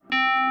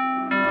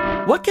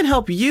What can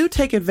help you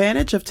take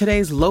advantage of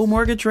today's low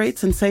mortgage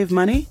rates and save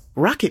money?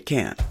 Rocket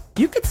can.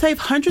 You could save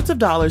hundreds of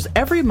dollars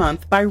every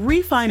month by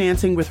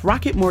refinancing with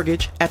Rocket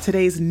Mortgage at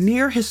today's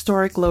near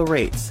historic low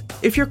rates.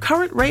 If your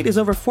current rate is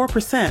over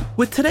 4%,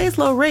 with today's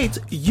low rates,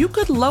 you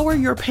could lower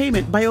your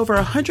payment by over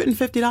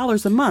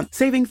 $150 a month,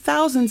 saving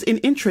thousands in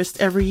interest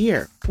every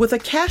year. With a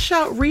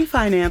cash-out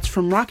refinance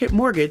from Rocket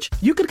Mortgage,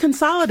 you could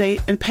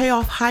consolidate and pay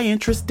off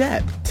high-interest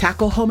debt,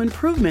 tackle home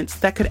improvements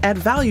that could add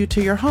value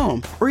to your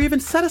home, or even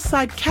set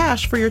aside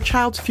cash for your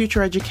child's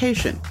future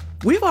education.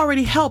 We've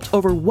already helped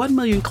over 1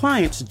 million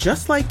clients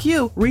just like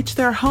you reach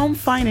their home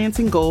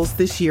financing goals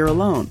this year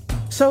alone.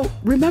 So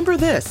remember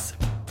this.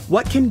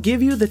 What can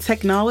give you the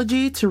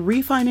technology to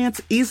refinance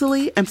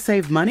easily and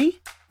save money?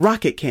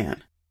 Rocket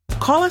can.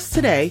 Call us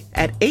today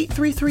at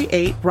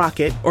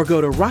 8338-ROCKET or go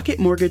to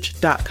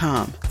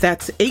rocketmortgage.com.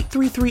 That's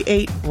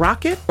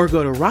 8338-ROCKET or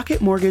go to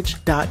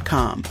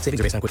rocketmortgage.com. Savings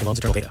are based on quick loans,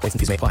 internal data. Points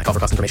and fees may apply. Call for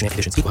cost information and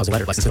conditions. Equal housing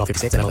letter. Licensed in all 50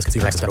 states. And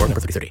NMLS-Consumer.org number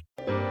 3030.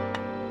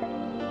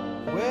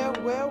 Well.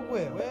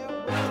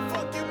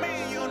 Fuck you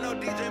mean you don't know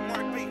DJ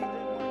Mark B?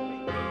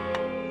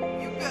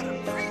 You better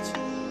preach it.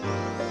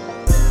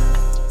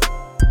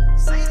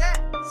 Say that.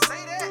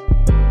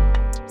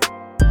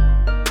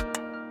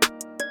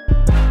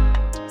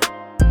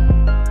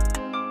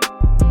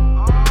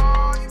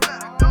 Oh, you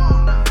better go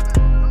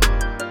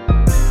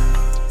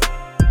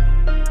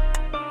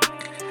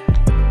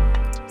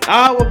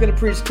now. Welcome to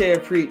Preach,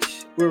 Kev,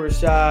 Preach. We're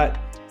Rashad.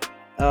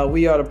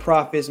 We are the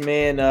prophets,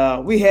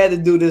 man. We had to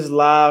do this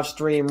live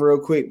stream real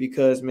quick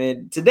because,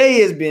 man, today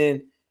has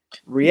been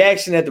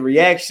reaction after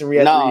reaction.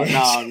 No.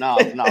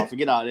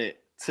 Forget all that.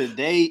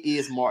 Today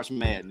is March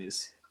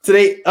Madness.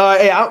 Today,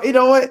 you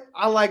know what?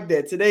 I like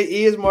that. Today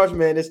is March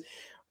Madness.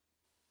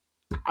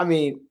 I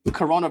mean,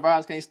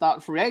 Coronavirus can't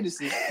stop free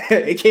agency.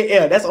 It can't.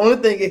 Yeah, that's the only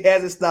thing it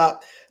hasn't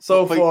stopped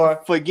so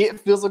far. Forget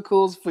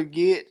physicals.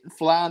 Forget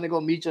flying to go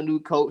meet your new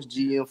coach,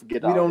 GM.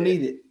 Forget all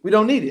that. We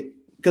don't need it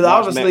because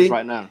obviously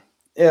right now.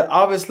 Yeah,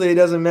 obviously it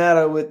doesn't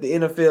matter with the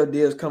NFL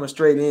deals coming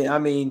straight in. I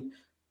mean,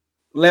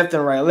 left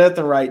and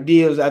right,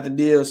 deals after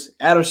deals.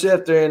 Adam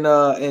Schefter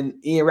and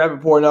Ian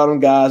Rappaport and all them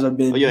guys have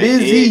been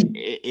busy.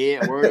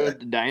 Ed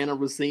Word, Diana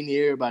Rossini,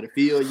 everybody,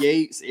 Phil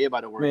Yates,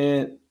 everybody working.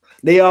 Man,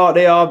 they all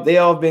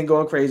been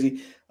going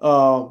crazy.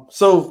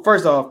 So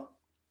first off,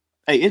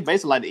 hey, it's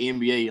basically like the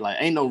NBA. Like,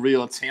 ain't no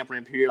real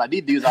tampering period. Like,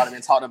 these dudes already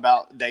been talking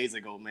about days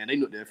ago, man. They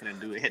knew what they were finna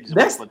do. It had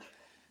just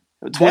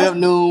 12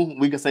 noon,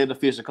 we can say the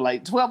official.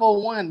 Like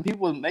 12:01,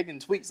 people were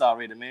making tweets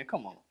already, man.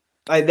 Come on.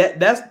 Like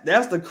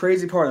that's the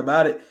crazy part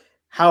about it.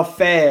 How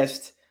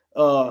fast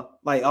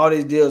like all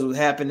these deals was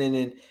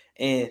happening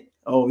and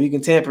you can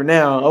tamper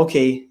now.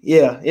 Okay,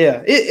 yeah.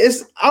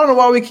 It's I don't know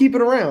why we keep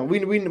it around.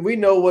 We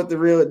know what the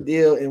real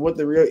deal and what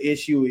the real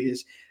issue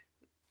is.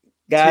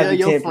 Guys, tell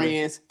your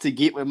friends to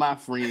get with my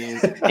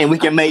friends and we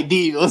can make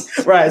deals.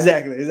 Right,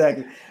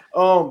 exactly.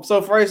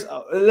 So first,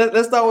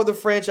 let's start with the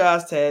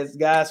franchise tags,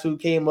 guys who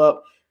came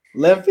up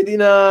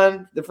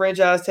 11:59, the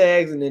franchise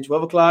tags, and then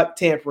 12 o'clock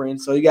tampering.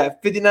 So you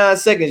got 59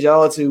 seconds,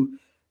 y'all, to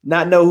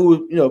not know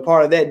who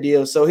part of that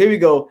deal. So here we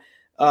go.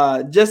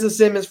 Justin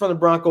Simmons from the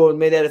Broncos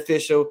made that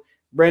official.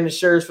 Brandon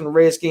Scherf from the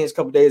Redskins a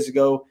couple days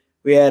ago.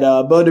 We had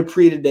Bud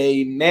Dupree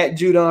today. Matt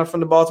Judon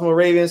from the Baltimore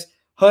Ravens.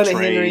 Hunter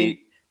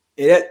Henry.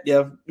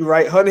 Yeah,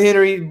 right. Hunter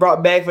Henry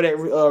brought back for that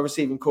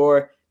receiving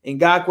core.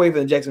 And Ngakoue for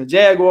the Jacksonville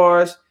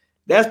Jaguars.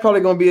 That's probably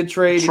going to be a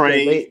trade.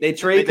 They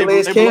trade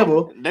Calais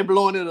Campbell. They're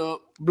blowing it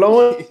up.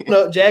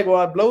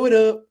 Jaguar, blow it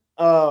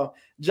up.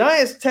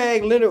 Giants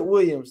tag Leonard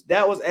Williams.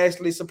 That was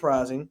actually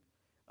surprising.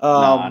 They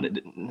want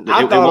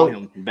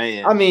him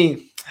bad. I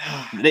mean,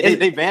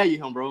 they value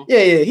him, bro.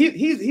 Yeah.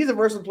 He's a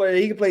versatile player.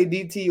 He can play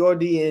DT or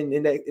DN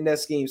in that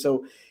scheme.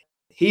 So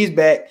he's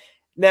back.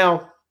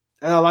 Now,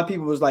 I know a lot of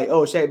people was like,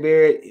 oh, Shaq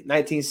Barrett,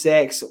 19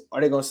 sacks. Are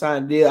they going to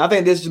sign a deal? I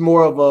think this is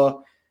more of a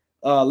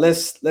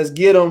let's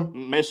get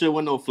him. Make sure it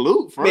wasn't no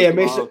fluke.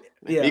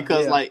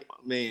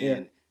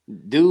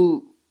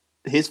 Dude,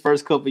 his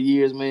first couple of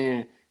years,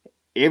 man,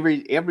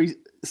 every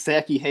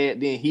sack he had,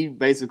 then he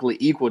basically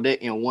equaled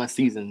that in one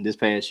season this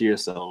past year.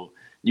 So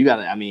you got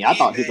to, I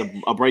thought he's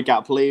a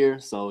breakout player.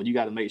 So you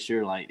got to make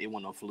sure like it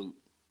wasn't no fluke.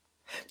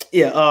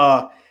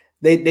 Yeah.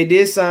 They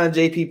did sign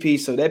JPP,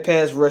 so that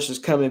pass rush is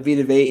coming.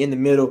 Vita Vea in the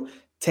middle.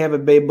 Tampa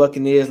Bay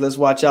Buccaneers. Let's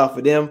watch out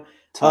for them.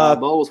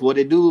 Bowles, what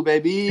they do,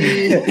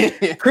 baby?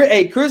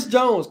 Chris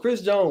Jones,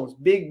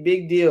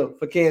 big deal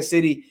for Kansas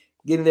City,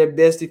 getting their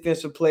best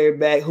defensive player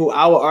back. Who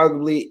I would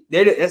arguably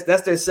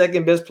that's their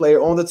second best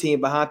player on the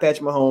team behind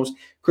Patrick Mahomes.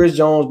 Chris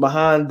Jones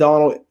behind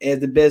Donald as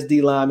the best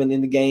D lineman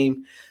in the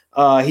game.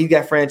 He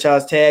got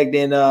franchise tagged.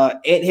 And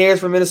Ed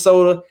Harris from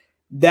Minnesota.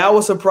 That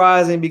was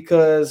surprising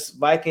because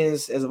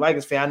as a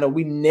Vikings fan, I know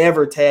we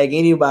never tag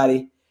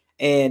anybody,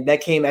 and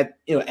that came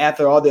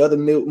after all the other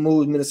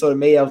moves Minnesota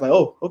made. I was like,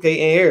 oh, okay,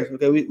 and Harris,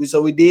 okay,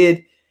 so we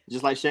did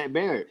just like Shaq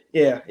Barrett.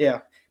 Yeah.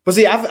 But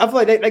see, I feel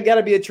like that got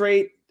to be a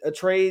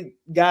trade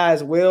guy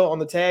as well on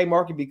the tag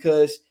market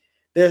because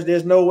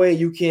there's no way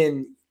you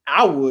can.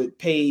 I would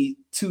pay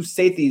two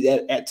safeties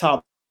at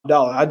top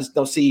dollar. I just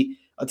don't see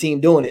a team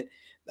doing it.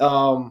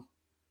 And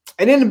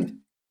then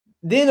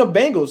the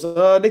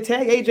Bengals, they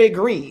tag AJ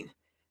Green.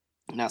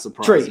 Not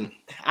surprising.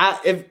 Trade.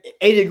 If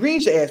AJ Green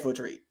should ask for a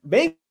trade,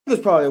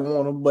 Bengals probably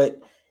want him,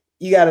 but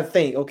you got to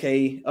think,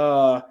 okay,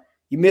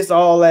 you missed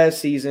all last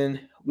season.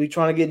 We're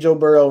trying to get Joe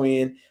Burrow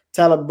in.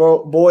 Tyler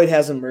Boyd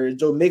has emerged.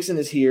 Joe Mixon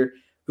is here.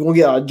 We're going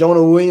to get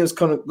Jonah Williams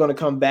going to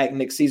come back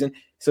next season.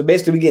 So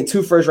basically, we get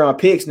 2 first-round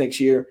picks next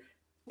year.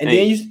 And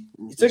then you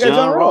still got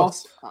John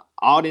Ross.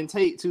 Auden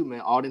Tate, too,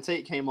 man. Auden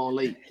Tate came on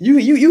late.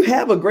 You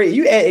have a great –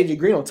 you add AJ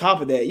Green on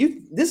top of that.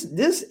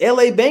 This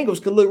L.A.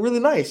 Bengals could look really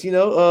nice,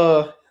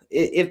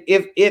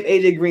 if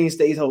AJ Green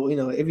stays whole,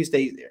 if he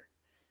stays there.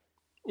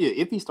 Yeah,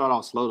 if he start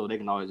off slow, though, they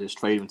can always just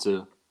trade him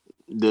to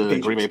the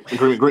Green Bay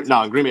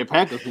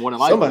Packers. More than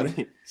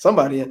likely.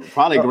 Somebody.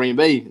 Probably Green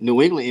Bay.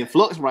 New England in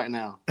flux right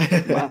now.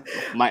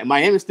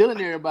 Miami's still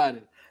in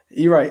everybody.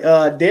 You're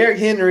right. Derrick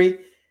Henry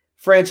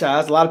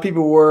franchise. A lot of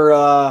people were,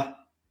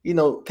 kind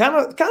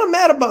of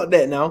mad about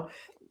that now.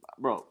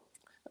 Bro,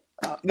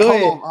 go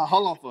ahead.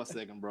 Hold on for a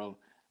second, bro.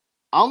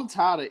 I'm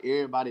tired of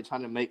everybody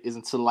trying to make this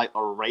into like a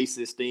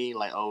racist thing.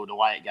 Like, oh, the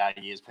white guy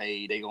gets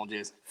paid. They going to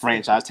just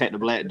franchise tag the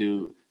black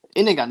dude.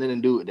 It ain't got nothing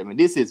to do with them. And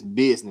this is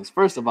business.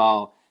 First of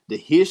all, the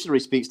history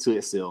speaks to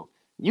itself.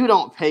 You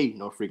don't pay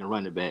no freaking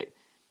running back.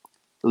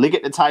 Look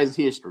at the Titans'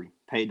 history.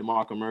 Paid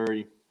DeMarco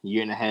Murray,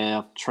 year and a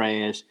half,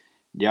 trash.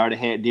 They already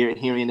had Derrick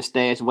Henry in the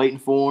stash waiting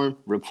for him,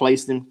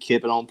 replaced him,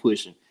 kept it on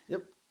pushing.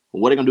 Yep.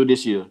 What are they going to do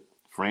this year?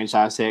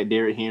 Franchise tag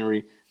Derrick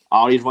Henry.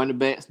 All these running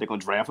backs, they're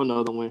going to draft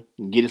another one,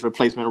 get his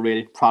replacement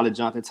ready, probably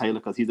Jonathan Taylor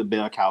because he's a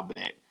bell cow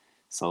back.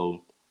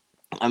 So,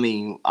 I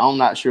mean, I'm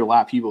not sure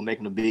why people are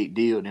making a big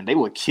deal. And they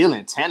were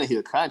killing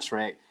Tannehill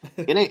contract.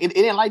 It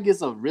ain't like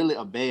it's a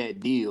bad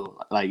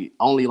deal. Like,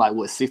 only like,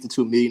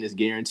 $62 million is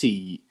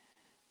guaranteed.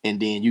 And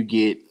then you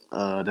get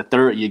the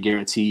third year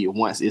guaranteed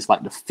once it's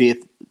like the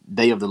 5th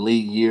day of the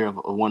league year of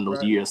one of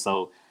those years.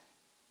 So,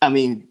 I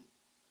mean,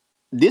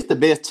 this the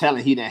best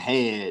talent he done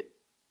had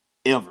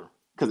ever.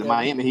 Because in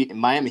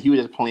Miami, he was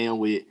just playing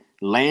with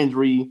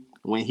Landry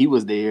when he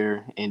was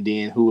there, and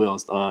then who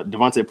else?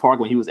 Devontae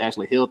Parker when he was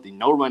actually healthy.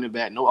 No running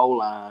back, no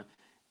O-line.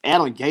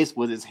 Adam Gase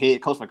was his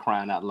head coach for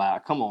crying out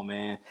loud. Come on,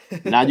 man.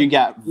 Now you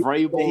got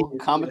Vrabel,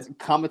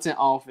 competent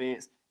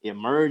offense,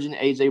 emerging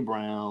A.J.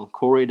 Brown,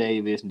 Corey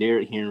Davis,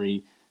 Derrick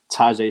Henry,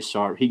 Tajay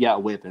Sharp. He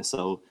got weapons.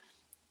 So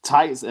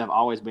Titans have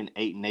always been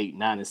 8-8,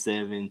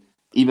 9-7.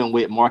 Even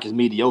with Marcus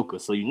mediocre,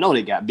 so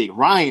they got Big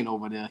Ryan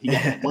over there. He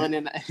got that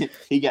money.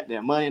 He got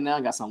that money now.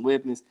 Got some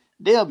weapons.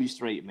 They'll be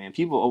straight, man.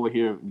 People over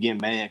here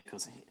getting mad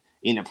because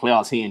in the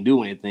playoffs he didn't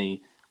do anything.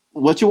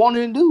 What you want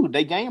him to do?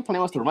 They game plan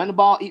was to run the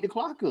ball, eat the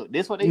clock up.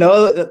 That's what they.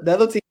 No, the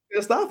other team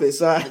will stop it.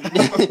 So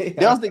that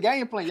was the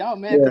game plan. Y'all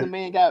mad because the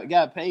man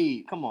got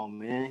paid. Come on,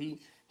 man.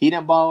 He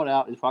done balled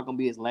out. It's probably gonna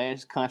be his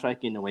last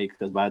contract anyway.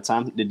 Because by the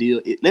time the deal,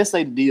 let's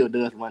say the deal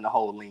does run the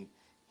whole length.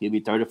 He'll be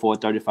 34,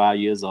 35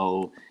 years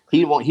old.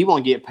 He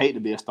won't get paid to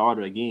be a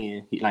starter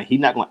again. He's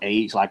not going to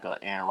age like a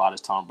Aaron Rodgers,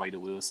 Tom Brady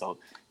will. So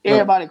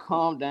everybody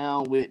calm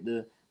down with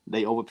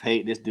they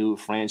overpaid this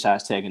dude,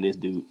 franchise tagging this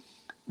dude.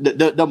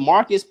 The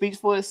market speaks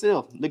for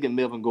itself. Look at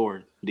Melvin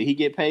Gordon. Did he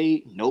get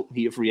paid? Nope,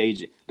 he a free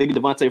agent. Look at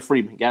Devontae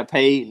Freeman. Got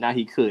paid, now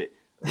he could.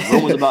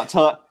 Rumors about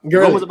Todd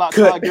Gurley.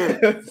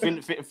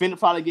 Finna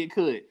probably get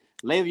cut.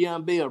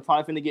 Le'Veon Bell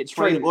probably finna get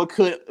traded or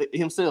cut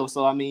himself.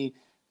 So, I mean,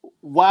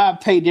 why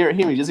pay Derrick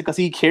Henry just because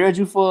he carried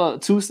you for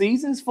 2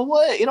 seasons? For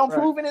what? It don't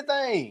prove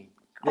anything.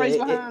 Crazy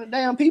behind the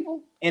damn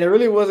people. And it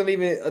really wasn't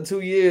even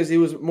 2 years. It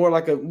was more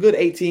like a good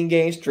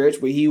 18-game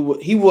stretch where he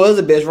was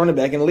the best running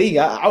back in the league.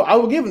 I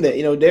will give him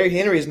that. Derrick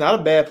Henry is not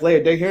a bad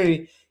player. Derrick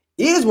Henry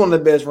is one of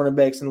the best running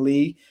backs in the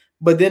league.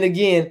 But then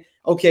again,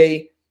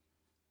 okay,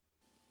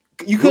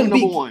 you can't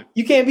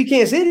beat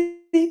Kansas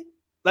City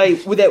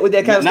like with that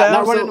kind of style.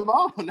 Not running the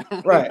ball.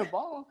 Right. The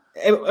ball.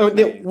 And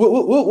then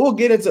we'll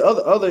get into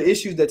other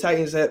issues that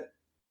Titans have.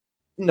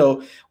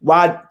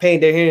 Why paying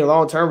Derrick Henry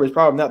long term is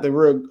probably not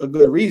a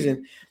good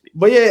reason.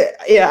 But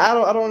I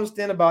don't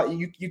understand about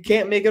you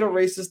can't make it a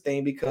racist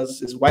thing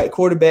because it's white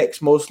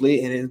quarterbacks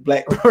mostly and it's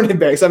black running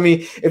backs. I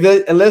mean,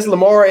 unless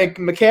Lamar and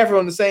McCaffrey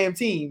on the same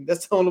team,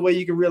 that's the only way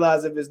you can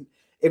realize if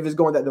it's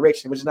going that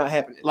direction, which is not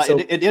happening.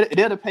 Like they'd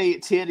have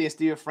paid Teddy and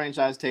still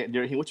franchise tag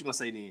Derrick Henry. What you gonna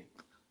say then?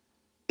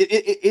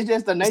 It's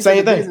just the nature of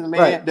the business,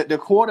 man. Right. The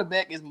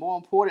quarterback is more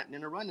important than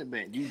the running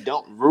back.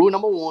 Rule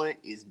number 1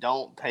 is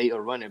don't pay a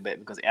running back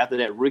because after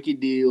that rookie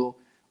deal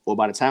or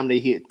by the time they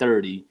hit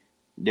 30,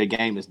 their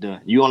game is done.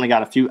 You only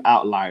got a few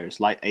outliers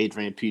like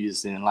Adrian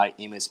Peterson, like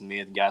Emmitt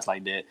Smith, guys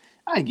like that.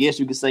 I guess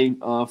you could say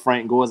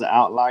Frank Gore's an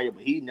outlier,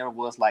 but he never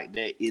was like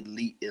that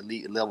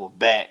elite level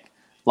back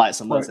like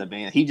some others have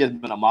been. He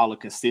just been a model of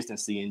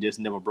consistency and just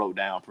never broke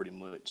down pretty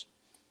much.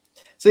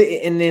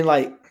 See, and then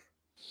like,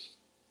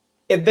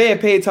 if they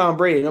had paid Tom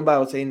Brady, nobody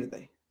would say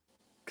anything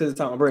because it's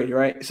Tom Brady,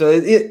 right? So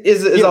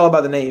it's all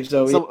about the name.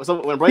 So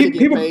when Brady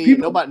get paid,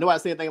 nobody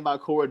said anything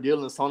about Corey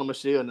Dillon, Sonny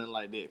Michel, nothing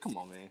like that. Come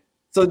on, man.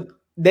 So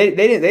they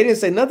didn't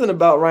say nothing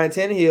about Ryan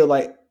Tannehill,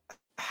 like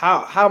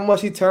how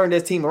much he turned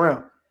this team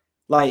around.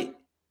 Like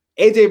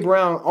AJ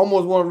Brown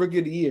almost won Rookie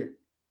of the Year.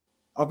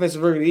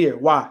 offensive rookie of the year.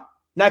 Why?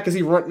 Not because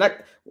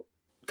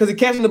he's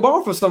catching the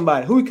ball for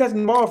somebody. Who he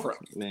catching the ball from?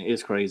 Man,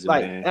 it's crazy,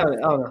 Like, man. I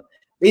don't know.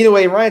 Either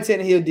way, Ryan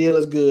Tannehill deal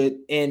is good,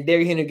 and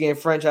Derrick Henry getting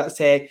franchise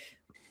tag.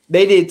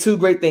 They did two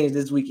great things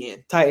this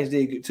weekend. Titans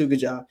did two good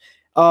job.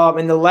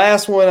 And the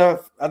last one,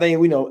 I think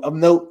we know of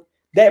note,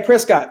 Dak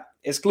Prescott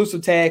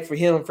exclusive tag for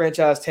him,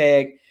 franchise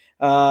tag.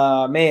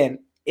 Man,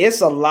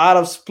 it's a lot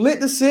of split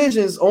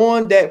decisions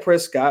on Dak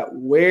Prescott.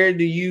 Where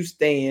do you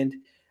stand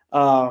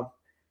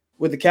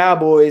with the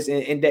Cowboys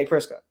and Dak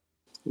Prescott?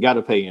 You got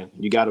to pay him.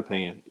 You got to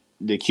pay him.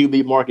 The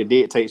QB market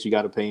dictates you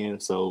got to pay him.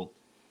 So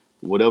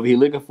whatever he's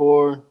looking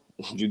for,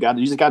 you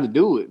just got to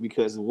do it,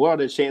 because what are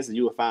the chances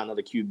you will find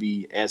another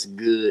QB as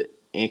good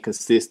and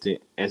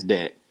consistent as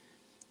that?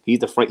 He's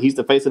the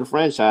face of the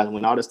franchise.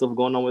 When all that stuff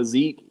going on with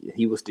Zeke,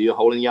 he was still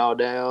holding y'all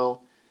down.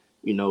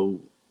 You know,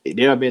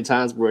 there have been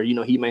times where, you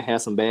know, he may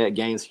have some bad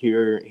games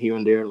here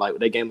and there, like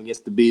that game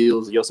against the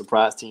Bills, your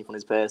surprise team from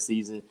this past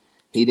season.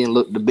 He didn't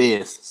look the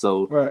best.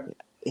 So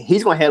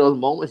he's gonna have those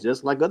moments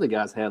just like other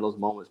guys have those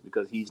moments,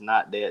 because he's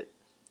not that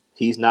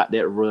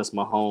Russ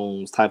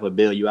Mahomes type of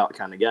bail you out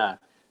kind of guy.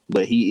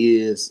 But he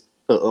is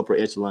an upper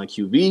echelon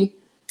QB.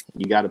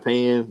 You got to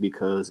pay him,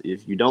 because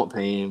if you don't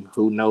pay him,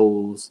 who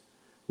knows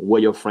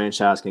where your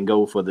franchise can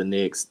go for the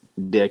next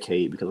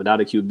decade? Because without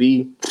a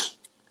QB,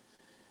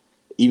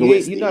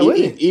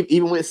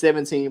 even with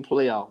 17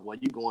 playoff, well,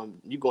 you going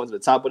to the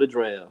top of the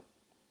draft.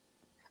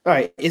 All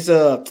right, it's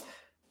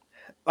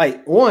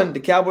like one, the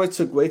Cowboys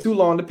took way too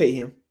long to pay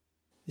him.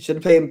 They should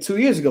have paid him 2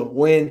 years ago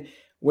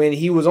when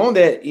he was on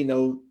that. You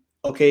know,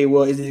 okay,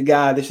 well, is the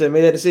guy they should have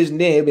made that decision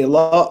then? It'd be a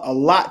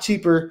lot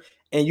cheaper,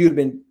 and you'd have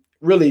been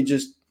really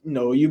just, you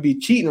know, you'd be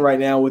cheating right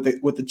now with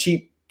the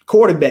cheap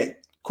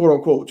quarterback, quote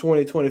unquote,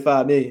 20,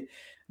 25 million.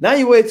 Now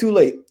you wait too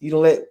late. You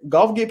don't let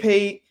Goff get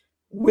paid,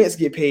 Wentz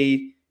get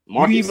paid.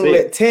 You even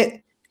let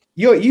Tannehill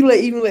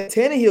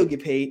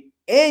get paid,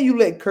 and you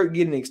let Kirk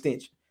get an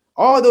extension.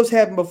 All those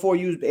happened before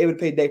you was able to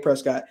pay Dak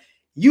Prescott.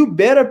 You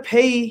better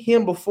pay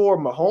him before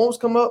Mahomes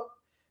come up,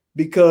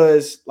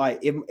 because like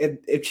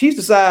if Chiefs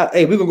decide,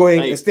 hey, we're gonna go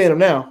ahead and extend him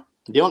now.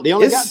 They only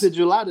got to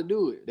July to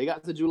do it. They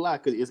got to July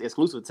because it's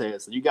exclusive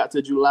tag. So you got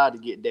to July to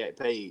get Dak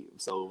paid.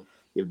 So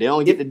if they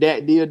don't get the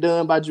Dak deal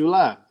done by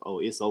July,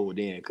 it's over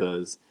then.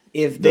 Because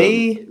if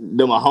the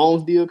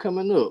Mahomes deal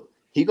coming up,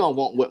 he gonna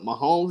want what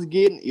Mahomes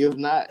getting, if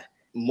not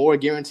more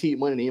guaranteed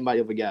money than anybody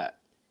ever got.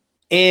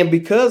 And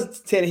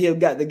because Tannehill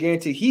got the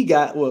guarantee he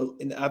got,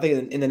 I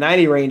think in the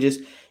 90 ranges,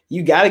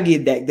 you got to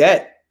get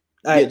that.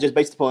 Just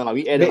based upon like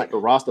we added like the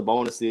roster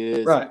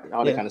bonuses,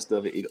 all that kind of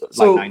stuff. Like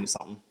 90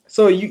 something.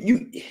 So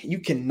you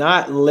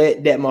cannot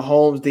let that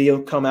Mahomes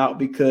deal come out,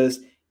 because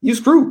you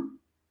screwed.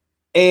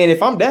 And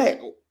if I'm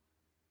Dak,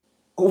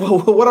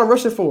 what I'm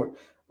rushing for?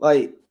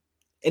 Like,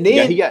 and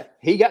then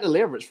he got the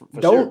leverage for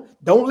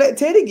don't let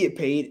Teddy get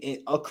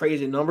paid a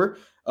crazy number.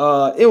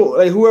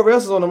 Whoever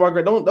else is on the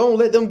market, don't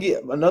let them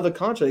get another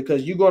contract,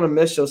 because you're going to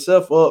mess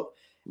yourself up.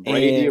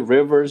 Brady,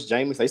 Rivers,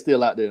 Jameis, they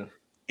still out there.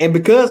 And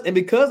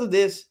because of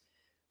this,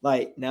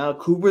 like now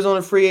Cooper's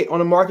on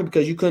the market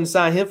because you couldn't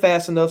sign him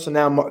fast enough. So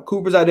now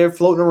Cooper's out there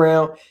floating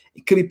around.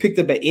 It could be picked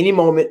up at any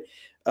moment.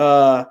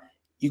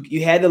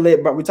 You had to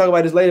we talk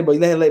about this later, but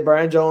you had to let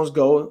Brian Jones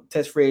go,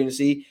 test free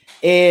agency,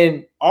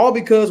 and all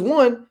because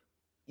one,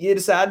 you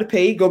decided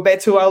to go back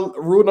to our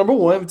rule number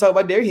one. We talk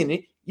about Derrick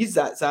Henry. You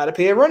decided to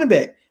pay a running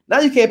back.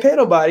 Now you can't pay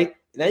nobody.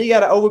 Now you got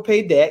to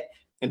overpay Dak.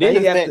 And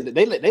then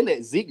they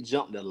let Zeke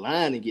jump the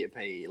line and get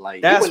paid.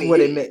 Like that's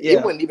what it meant. Yeah.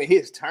 It wasn't even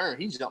his turn.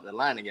 He jumped the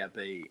line and got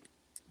paid.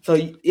 So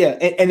yeah,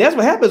 and that's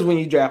what happens when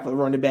you draft a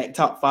running back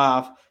top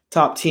 5,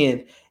 top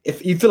 10.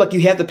 If you feel like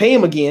you have to pay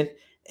him again,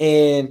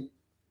 and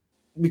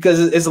because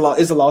it's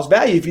a lost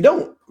value if you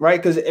don't, right?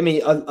 Because I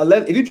mean,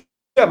 if you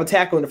have a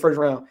tackle in the first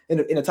round in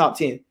the top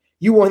 10,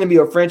 you want him to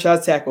be a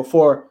franchise tackle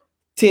for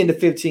 10 to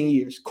 15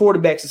 years.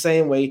 Quarterbacks the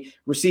same way,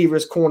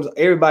 receivers, corners,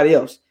 everybody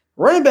else.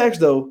 Running backs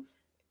though,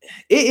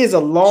 it is a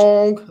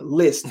long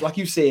list. Like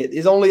you said,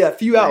 there's only a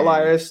few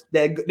outliers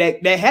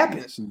that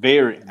happens.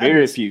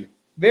 Very few.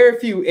 Very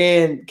few.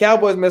 And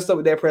Cowboys messed up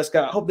with that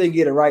Prescott. I hope they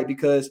get it right,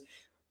 because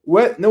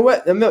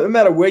no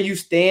matter where you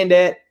stand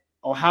at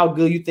or how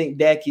good you think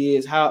Dak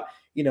is,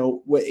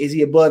 what is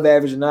he above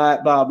average or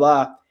not, blah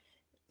blah.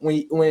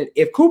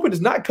 If Cooper does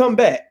not come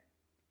back,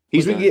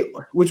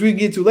 which we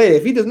get to later,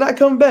 if he does not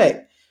come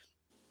back,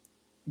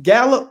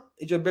 Gallup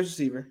is your best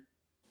receiver.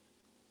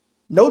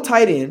 No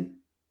tight end.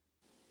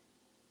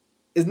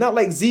 It's not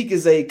like Zeke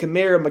is a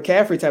Kamara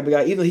McCaffrey type of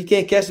guy. Even though he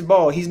can't catch the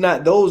ball, he's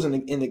not those in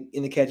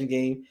the catching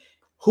game.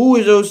 Who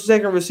is your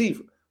second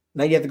receiver?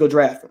 Now you have to go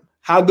draft him.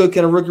 How good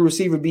can a rookie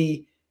receiver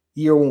be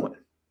year one?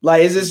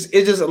 Like it's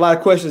just a lot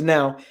of questions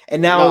now.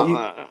 And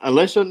now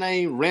unless your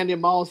name Randy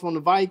Moss from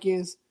the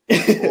Vikings,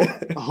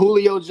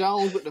 Julio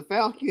Jones with the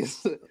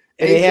Falcons,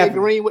 AJ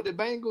Green with the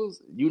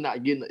Bengals, you're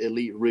not getting an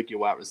elite rookie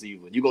wide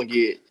receiver. You're gonna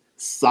get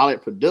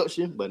solid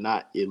production, but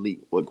not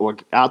elite. Or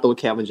I'll throw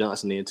Calvin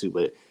Johnson in too,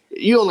 but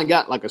you only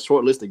got like a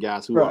short list of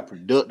guys who are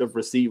productive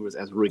receivers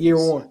as rookies.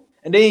 Year one.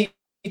 And then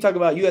you talk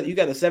about you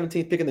got the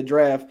 17th pick in the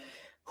draft.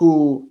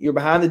 who you're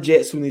behind the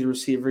Jets who need a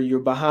receiver. You're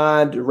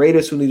behind the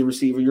Raiders who need a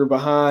receiver. You're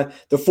behind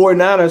the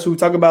 49ers who we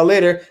talk about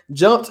later,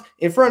 jumped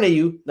in front of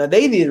you. Now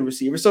they need a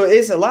receiver. So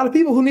it's a lot of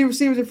people who need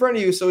receivers in front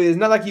of you. So it's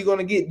not like you're going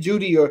to get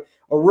Judy or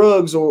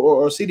Ruggs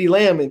or CeeDee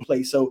Lamb in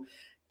place. So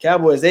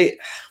Cowboys, I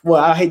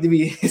hate to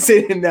be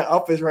sitting in that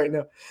office right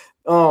now.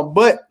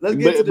 But let's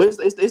get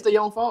it's the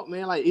young fault,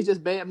 man. Like, it's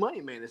just bad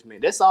money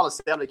management. That's all a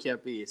salary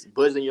cap is,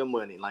 budgeting your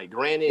money. Like,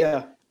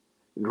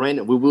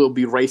 granted, we will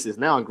be racist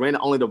now.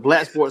 Granted, only the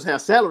black sports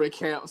have salary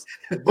caps,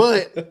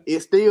 but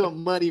it's still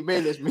money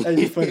management.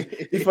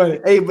 It's funny.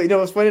 Hey, but you know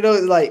what's funny though?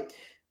 Is like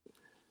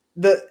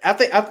I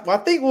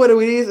think what it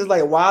is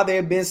like why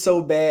they've been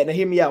so bad. Now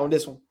hear me out on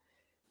this one.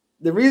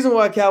 The reason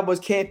why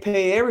Cowboys can't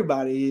pay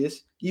everybody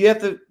is you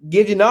have to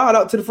give your nod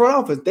out to the front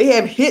office. They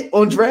have hit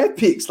on draft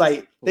picks.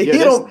 Like they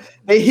hit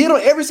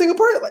on every single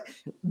person. Like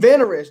Van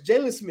Der Esch,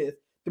 Jalen Smith,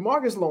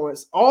 DeMarcus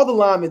Lawrence, all the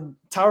linemen,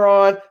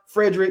 Tyron,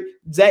 Frederick,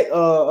 Zach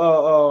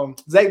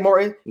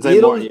Martin. You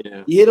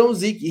hit on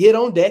Zeke, you hit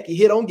on Dak, you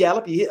hit on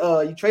Gallup, you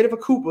traded for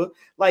Cooper.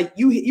 Like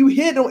you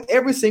hit on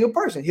every single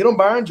person. Hit on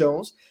Byron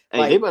Jones.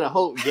 Hey, they better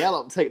hope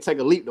Gallup take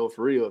a leap though,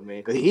 for real,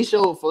 man. Because he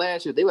showed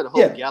flashes. They better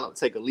hope Gallup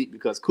take a leap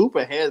because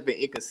Cooper has been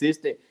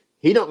inconsistent.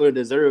 He don't really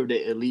deserve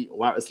the elite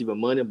wide receiver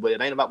money, but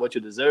it ain't about what you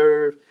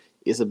deserve.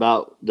 It's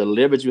about the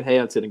leverage you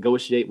have to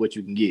negotiate what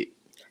you can get.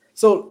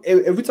 So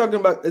if we're talking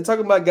about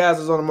guys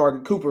that's on the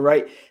market, Cooper,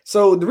 right?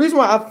 So the reason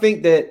why I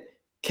think that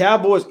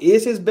Cowboys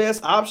is his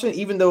best option,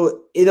 even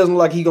though it doesn't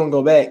look like he's gonna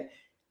go back,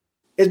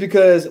 is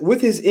because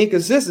with his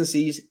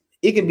inconsistencies,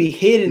 it can be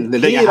hidden.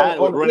 They can hide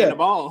with running the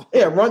ball.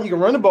 Yeah, you can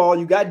run the ball.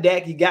 You got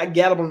Dak, you got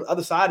Gallup on the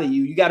other side of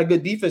you. You got a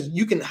good defense.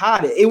 You can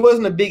hide it. It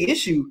wasn't a big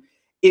issue.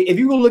 If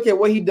you go look at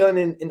what he done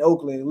in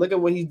Oakland, look at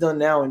what he's done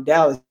now in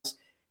Dallas.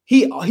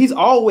 He's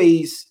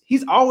always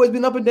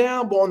been up and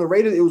down, but on the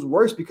Raiders it was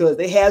worse because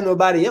they had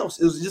nobody else.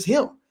 It was just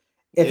him.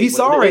 If he's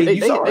sorry,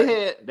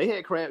 they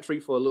had Crabtree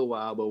for a little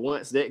while, but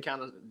once that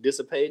kind of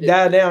dissipated,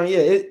 died down. Yeah,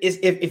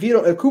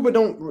 if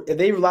Cooper if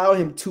they rely on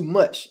him too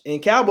much,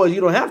 and Cowboys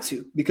you don't have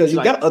to because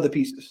you got other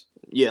pieces.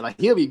 Yeah, like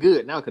he'll be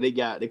good now because they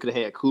could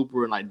have had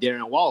Cooper and like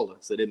Darren Waller,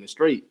 so they've been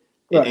straight,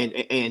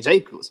 right. and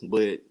Jacobs.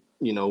 But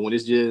you know when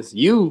it's just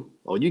you,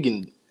 or you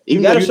can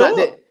even though you're not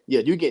that,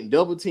 you're getting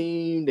double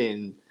teamed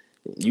and.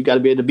 You got to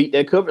be able to beat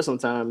that cover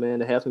sometime, man,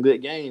 to have some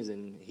good games.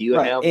 And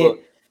he'll have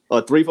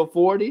a 3 for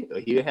 40, or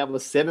he'll have a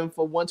 7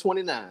 for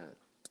 129.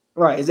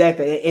 Right,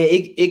 exactly.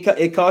 And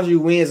it costs you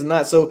wins or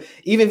not. So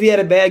even if he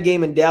had a bad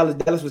game in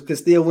Dallas could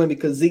still win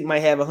because Zeke might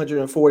have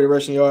 140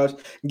 rushing yards.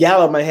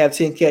 Gallup might have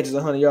 10 catches,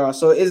 100 yards.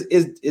 So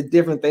it's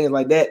different things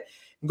like that.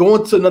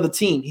 Going to another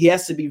team, he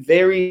has to be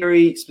very,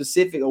 very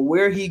specific of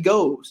where he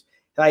goes.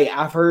 Like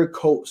I've heard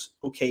Colts,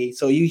 okay,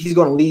 so he's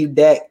going to leave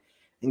Dak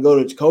and go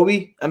to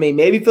Jacoby. I mean,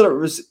 maybe Phillip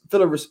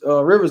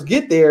Rivers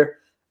get there,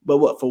 but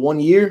what for 1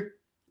 year?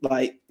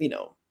 Like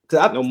no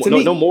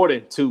more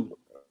than 2.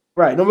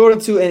 Right, no more than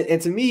 2. And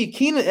to me,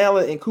 Keenan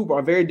Allen and Cooper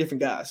are very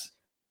different guys.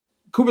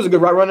 Cooper's a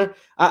good route runner.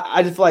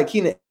 I just feel like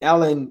Keenan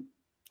Allen.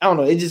 I don't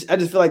know. I just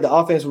feel like the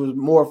offense was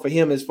more for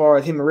him as far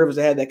as him and Rivers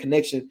had that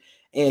connection.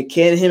 And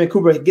can him and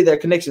Cooper get that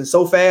connection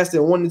so fast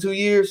in 1 to 2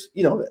 years?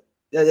 You know,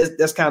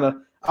 that's kind of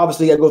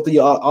obviously you got to go through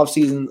your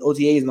offseason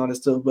OTAs and all that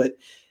stuff, but.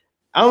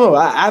 I don't know.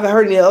 I haven't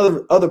heard any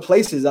other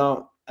places. I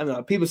don't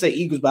know. People say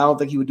Eagles, but I don't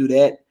think he would do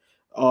that.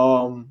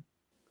 I mean,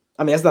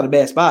 that's not a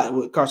bad spot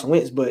with Carson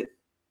Wentz, but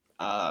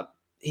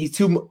he's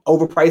too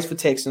overpriced for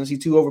Texans.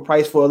 He's too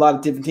overpriced for a lot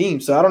of different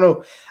teams. So I don't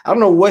know. I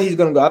don't know where he's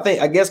going to go.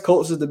 I guess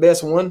Colts is the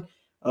best one.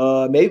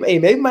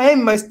 Maybe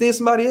Miami might steal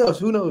somebody else.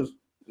 Who knows?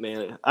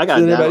 Man, I got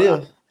to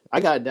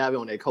dive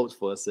on that Colts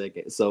for a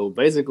second. So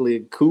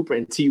basically, Cooper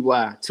and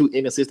Ty, 2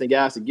 inconsistent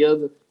guys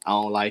together. I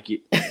don't like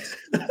it.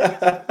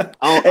 I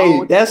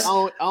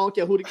don't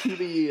care who the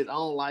QB is. I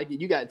don't like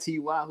it. You got Ty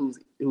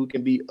who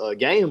can be a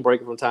game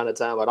breaker from time to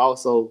time, but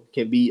also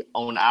can be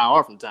on the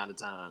IR from time to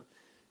time.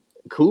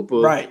 Cooper,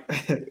 right?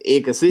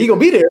 Inconsistent. He gonna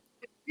be there.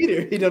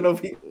 He don't know if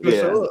he gonna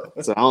show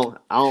up. So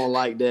I don't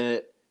like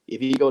that.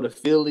 If he go to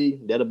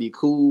Philly, that'll be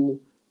cool.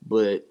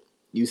 But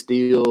you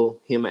still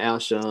him and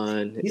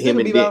Alshon, him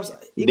and then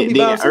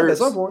Ertz at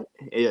some point.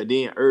 Yeah,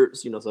 then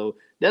Ertz. You know, so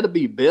that'll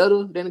be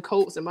better than the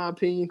Colts in my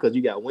opinion because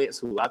you got Wentz,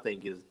 who I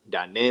think is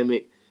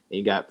dynamic, and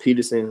you got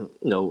Peterson.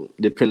 You know,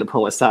 depending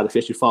upon what side of the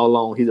fence you fall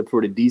on, he's a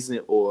pretty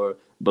decent or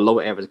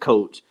below average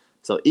coach.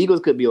 So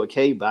Eagles could be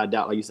okay, but I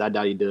doubt, like you said, I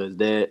doubt he does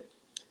that.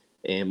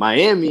 And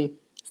Miami,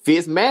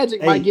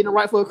 Fitzmagic might get it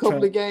right for a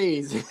couple of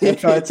games. I'm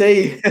trying to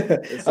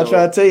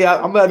tell you.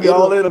 I'm about to be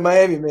all in on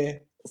Miami,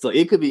 man. So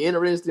it could be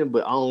interesting,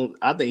 but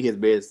I think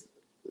his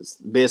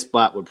best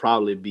spot would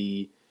probably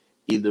be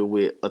either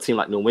with a team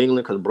like New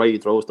England because Brady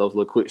throws those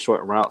little quick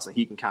short routes and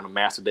he can kind of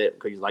master that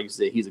because, like you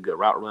said, he's a good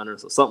route runner.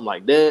 So something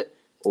like that,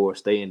 or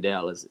stay in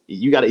Dallas.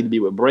 You got to either be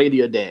with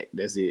Brady or Dak.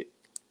 That's it.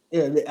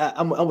 Yeah,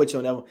 I'm with you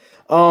on that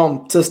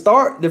one. To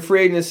start, the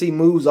free agency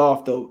moves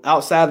off though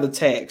outside of the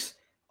tax.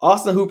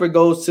 Austin Hooper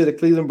goes to the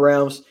Cleveland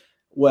Browns.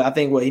 He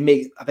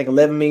makes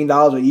 $11 million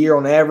a year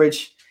on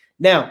average.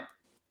 Now,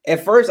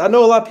 at first, I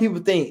know a lot of people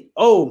think,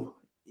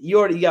 You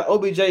already got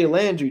OBJ,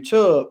 Landry,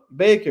 Chubb,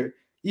 Baker.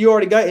 You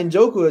already got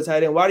Njoku as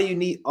tight end. Why do you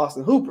need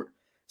Austin Hooper?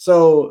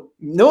 So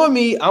knowing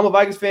me, I'm a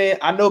Vikings fan.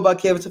 I know about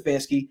Kevin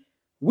Stefanski.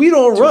 We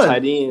don't Two run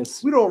tight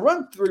ends. We don't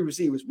run three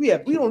receivers. We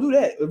don't do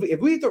that. If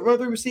we run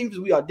three receivers,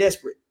 we are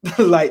desperate.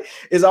 Like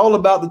it's all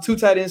about the two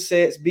tight end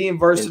sets, being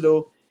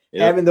versatile,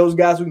 having those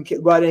guys who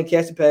can go out there and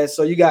catch the pass.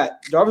 So you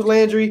got Jarvis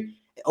Landry,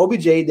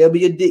 OBJ. They'll be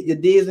your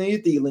Diggs and your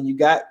Thielen. You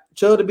got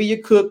Chubb to be your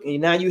Cook,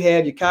 and now you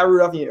have your Kyle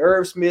Rudolph and your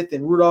Irv Smith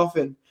and Rudolph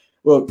and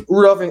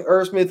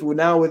Irv Smith were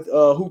now with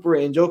Hooper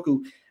and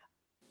Njoku.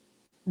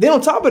 Then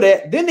on top of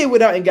that, then they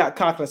went out and got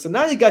Conklin. So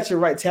now you got your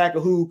right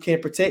tackle who can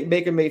protect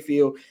Baker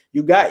Mayfield.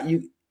 You got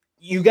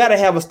to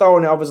have a star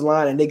on the offensive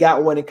line, and they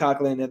got one in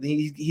Conklin. And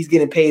he's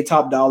getting paid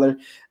top dollar.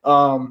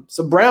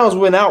 So Browns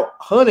went out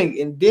hunting,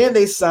 and then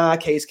they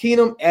signed Case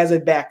Keenum as a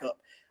backup.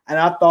 And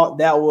I thought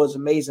that was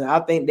amazing. I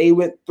think they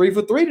went 3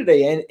 for 3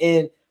 today.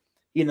 And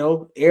you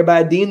know,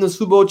 everybody deemed them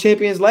Super Bowl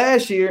champions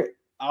last year.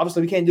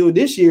 Obviously, we can't do it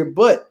this year,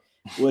 but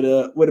with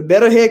a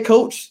better head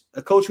coach,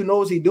 a coach who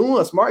knows what he's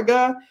doing, a smart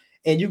guy.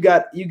 And he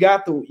got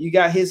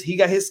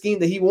his scheme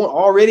that he want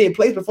already in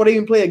place before they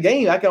even play a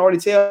game. I can already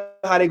tell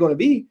how they're going to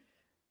be.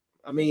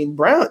 I mean,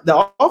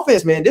 the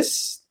offense, man,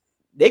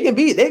 they can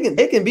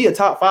be a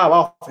top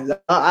 5 offense.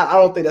 I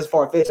don't think that's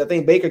far fetched. I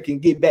think Baker can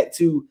get back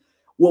to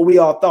what we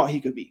all thought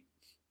he could be.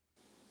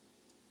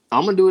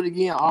 I'm gonna do it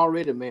again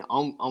already, man.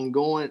 I'm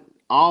going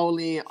all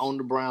in on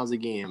the Browns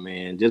again,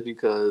 man. Just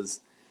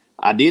because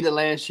I did it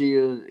last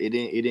year, it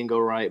didn't go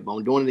right, but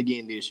I'm doing it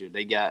again this year.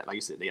 They got, like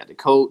you said, they got the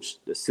coach,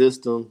 the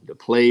system, the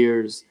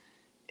players,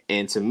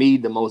 and to me,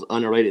 the most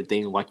underrated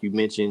thing, like you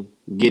mentioned,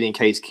 getting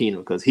Case Keenum,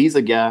 because he's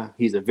a guy,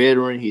 he's a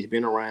veteran, he's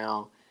been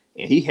around,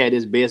 and he had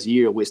his best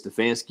year with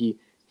Stefanski.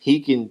 He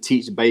can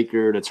teach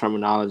Baker the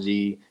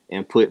terminology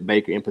and put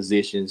Baker in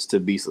positions to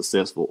be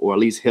successful, or at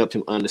least help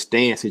him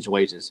understand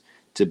situations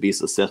to be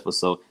successful.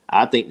 So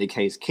I think the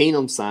Case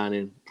Keenum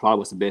signing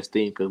probably was the best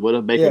thing, because what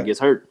if Baker gets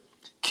hurt?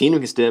 Keenum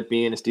can step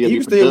in and still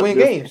win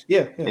games,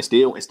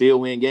 and still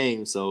win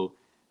games. So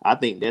I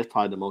think that's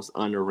probably the most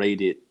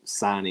underrated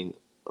signing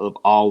of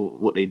all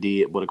what they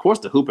did. But of course,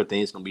 the Hooper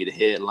thing is going to be the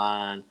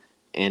headline,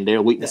 and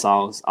their weakness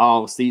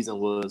all season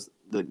was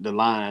the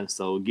line.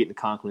 So getting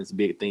Conklin is a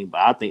big thing.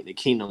 But I think the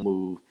Keenum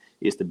move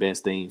is the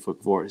best thing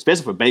for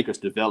especially for Baker's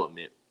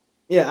development.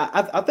 Yeah,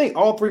 I think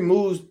all 3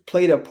 moves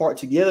played a part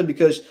together,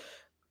 because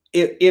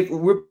if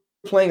we're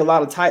playing a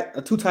lot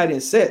of two tight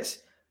end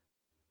sets,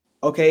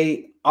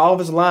 okay,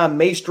 offensive line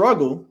may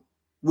struggle,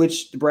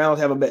 which the Browns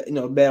have a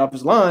bad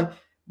offensive line,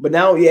 but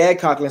now you add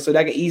Conklin, so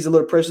that can ease a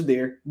little pressure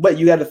there. But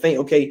you got to think,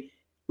 okay,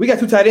 we got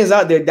 2 tight ends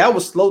out there that will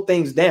slow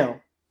things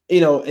down,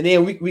 and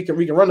then we can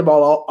run the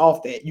ball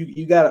off that.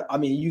 You got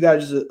to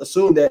just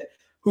assume that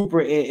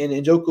Hooper and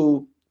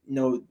Njoku,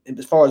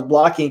 as far as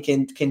blocking,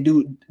 can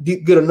do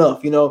good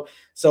enough,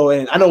 So,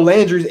 and I know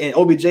Landry and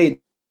OBJ,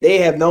 they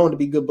have known to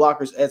be good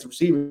blockers as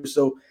receivers,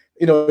 so.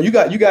 You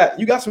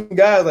got some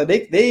guys like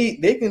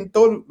they can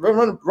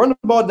run the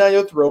ball down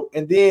your throat,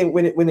 and then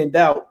when in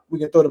doubt, we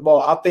can throw the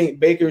ball. I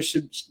think Baker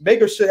should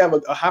have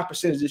a high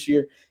percentage this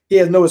year. He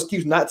has no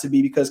excuse not to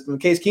be, because when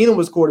Case Keenum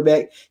was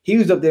quarterback, he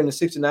was up there in the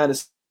 69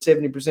 to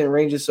 70%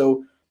 ranges.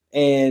 So,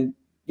 and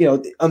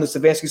under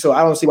Stefanski, so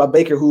I don't see why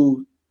Baker,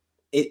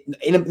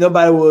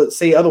 nobody would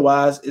say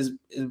otherwise, is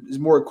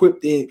more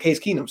equipped than Case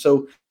Keenum.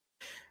 So,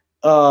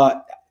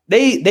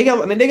 they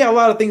got a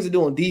lot of things to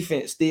do on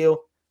defense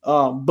still.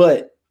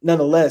 But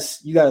nonetheless,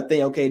 you got to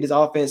think, okay, this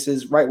offense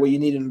is right where you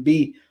need them to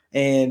be.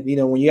 And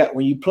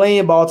when you play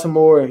in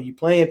Baltimore and you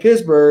play in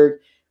Pittsburgh,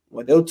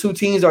 when those 2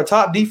 teams are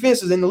top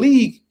defenses in the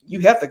league, you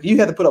have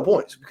to put up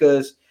points,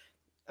 because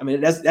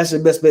that's the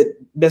best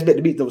bet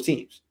to beat those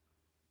teams.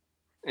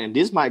 And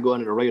this might go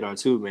under the radar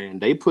too, man.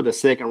 They put a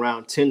 2nd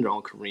round tender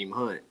on Kareem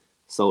Hunt,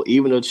 so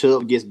even though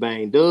Chubb gets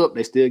banged up,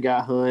 they still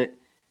got Hunt,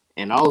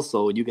 and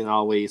also you can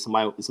always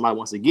somebody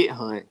wants to get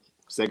Hunt,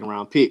 2nd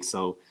round pick,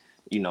 so.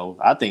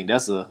 I think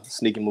that's a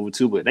sneaky move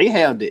too. But they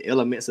have the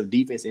elements of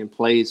defense in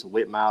place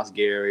with Myles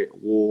Garrett,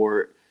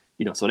 Ward.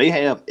 So they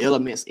have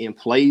elements in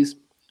place.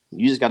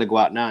 You just got to go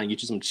out now and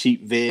get you some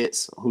cheap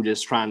vets who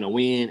just trying to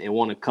win and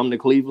want to come to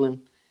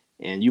Cleveland,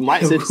 and you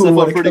might set yourself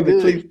up pretty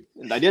good.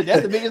 Like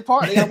that's the biggest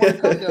part. They got to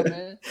come there,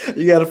 man.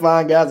 You got to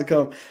find guys to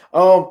come.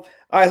 All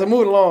right, so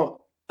moving along.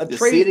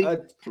 City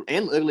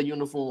and ugly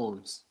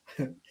uniforms.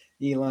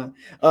 Elon.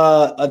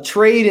 A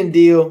trade and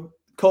deal.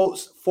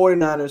 Colts,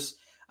 49ers.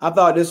 I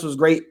thought this was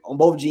great on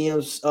both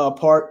GM's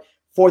part.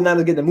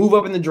 49ers get to move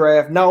up in the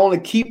draft, not only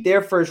keep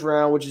their first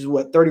round, which is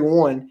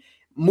 31,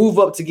 move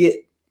up to get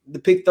the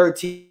pick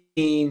 13.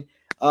 They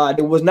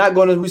was not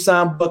going to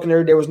resign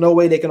Buckner. There was no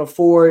way they can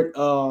afford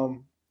all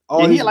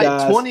these he had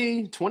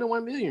guys.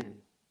 21 million.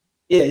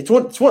 Yeah,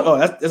 20. Oh,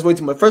 that's way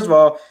too much. First of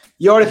all,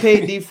 you already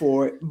paid D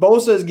for it.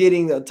 Bosa is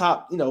getting the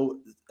top,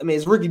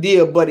 it's rookie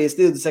deal, but it's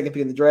still the 2nd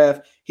pick in the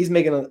draft. He's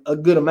making a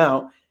good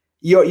amount.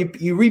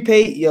 You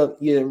re-signed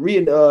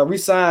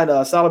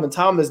Solomon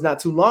Thomas not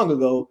too long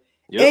ago,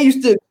 and you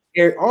still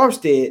Eric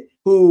Armstead,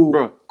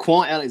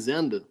 Quan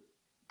Alexander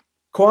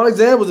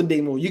was a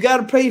big move. You got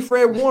to pay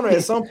Fred Warner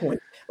at some point.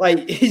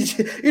 Like you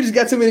just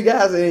got too many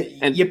guys,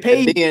 and you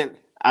paid. And then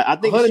I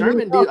think $100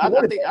 Sherman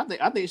million. deal.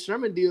 I think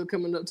Sherman deal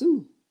coming up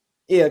too.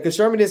 Yeah, because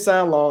Sherman didn't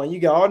sign long. And you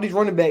got all these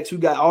running backs who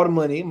got all the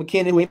money.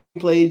 McKinnon, who ain't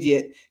played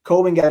yet.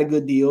 Coleman got a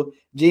good deal.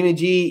 Jimmy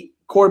G,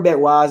 quarterback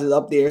wise, is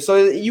up there. So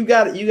you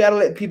got to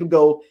let people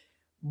go.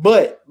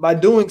 But by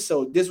doing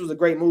so, this was a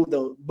great move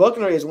though.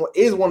 Buckner is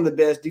one of the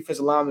best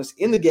defensive linemen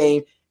in the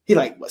game. He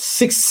like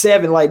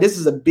 6'7". Like this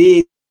is a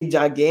big,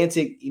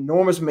 gigantic,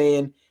 enormous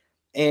man.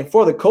 And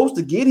for the Colts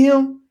to get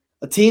him,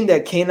 a team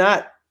that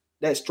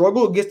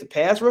struggle against the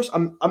pass rush.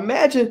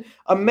 Imagine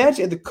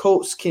if the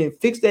Colts can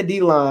fix that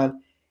D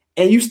line.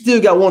 And you still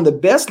got one of the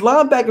best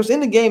linebackers in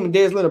the game, and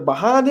Darius Leonard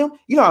behind him.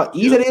 You know how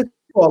easy it is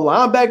for a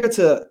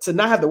linebacker to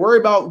not have to worry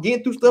about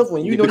getting through stuff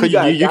when you know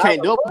you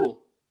can't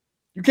double.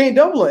 You can't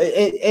double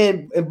it.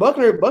 And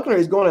Buckner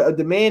is going to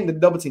demand the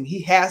double team.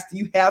 You have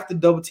to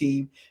double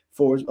team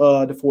for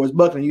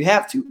Buckner. You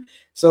have to.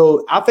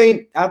 So I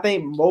think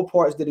Mo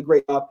Parks did a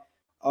great job.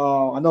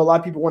 I know a lot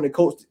of people wanted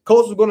Colts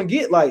was going to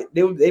get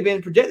they've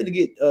been projected to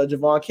get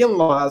Javon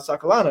Kinlaw out of South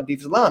Carolina,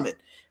 defensive lineman.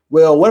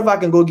 Well, what if I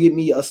can go get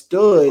me a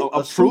stud,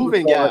 a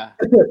proven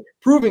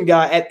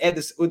guy, at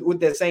this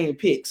with that same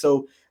pick?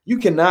 So you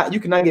cannot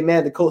get mad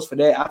at the Colts for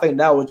that. I think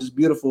that was just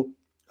beautiful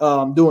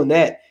doing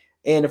that.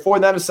 And the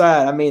 49ers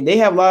side, I mean, they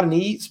have a lot of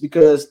needs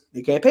because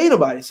they can't pay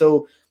nobody.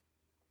 So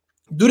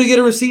do they get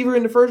a receiver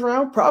in the first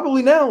round?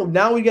 Probably now.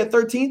 Now we got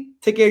 13.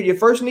 Take care of your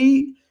first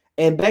need,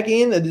 and back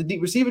in the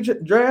deep receiver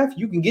draft,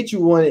 you can get you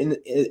one in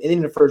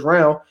the first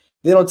round.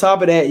 Then on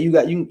top of that, you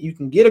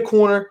can get a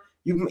corner.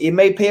 It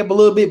may pay up a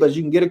little bit, but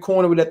you can get a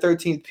corner with that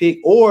 13th pick.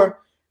 Or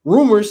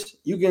rumors,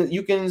 you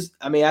can.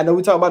 I mean, I know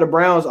we talk about the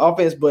Browns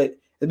offense, but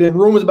there's been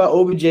rumors about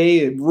OBJ,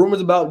 and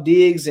rumors about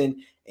Diggs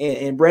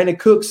and Brandon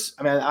Cooks.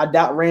 I mean, I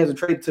doubt Rams will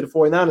trade to the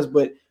 49ers,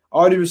 but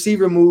all the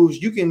receiver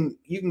moves, you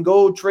can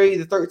go trade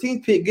the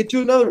 13th pick, get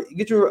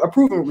you a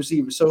proven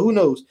receiver. So who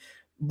knows?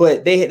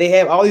 But they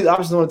have all these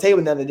options on the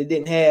table now that they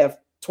didn't have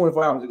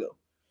 24 hours ago.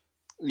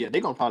 Yeah,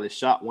 they're gonna probably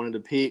shop one of the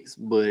picks,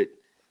 but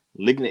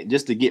looking at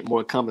just to get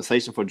more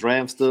compensation for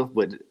draft stuff,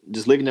 but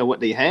just looking at what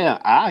they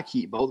have, I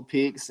keep both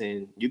picks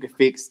and you can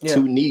fix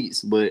two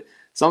needs. But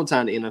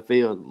sometimes the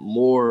NFL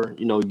more,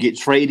 get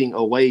trading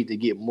away to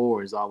get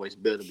more is always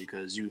better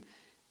because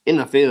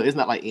NFL, it's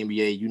not like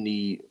NBA, you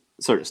need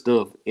certain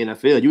stuff.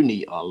 NFL, you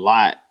need a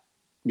lot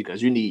because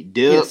you need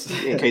depth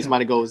in case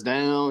somebody goes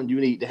down.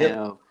 You need to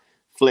have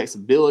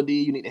flexibility.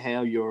 You need to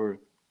have your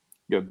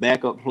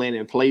backup plan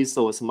in place.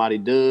 So if somebody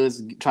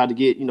does try to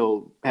get,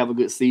 have a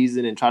good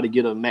season and try to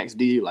get a max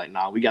deal, like,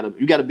 nah, you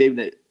gotta be able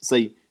to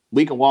say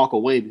we can walk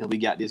away because we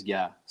got this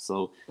guy.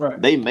 So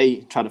they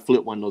may try to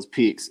flip one of those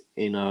picks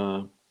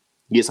and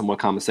get some more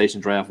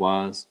compensation draft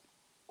wise.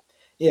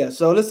 Yeah.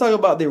 So let's talk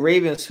about the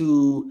Ravens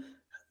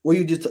what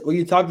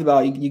you talked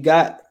about.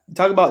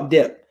 Talk about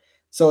depth.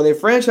 So they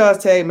franchise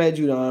tag Matt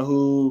Judon,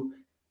 who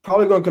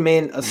probably going to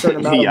command a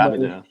certain amount of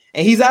money,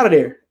 and he's out of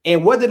there.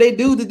 And what did they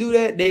do to do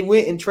that? They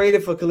went and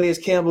traded for Calais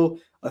Campbell,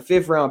 a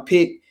 5th round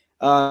pick.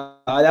 That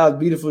was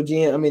beautiful,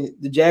 Jen. I mean,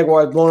 the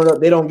Jaguars blowing it up.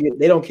 They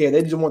don't care.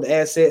 They just want the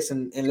assets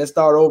and let's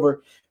start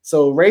over.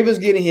 So Ravens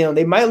getting him.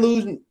 They might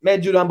lose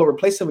Matt Judon, but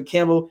replace him with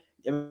Campbell.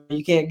 I mean,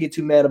 you can't get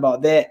too mad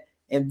about that.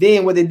 And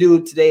then what they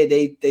do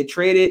today, they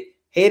traded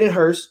Hayden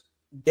Hurst,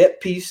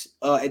 depth piece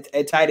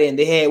at tight end.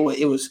 They had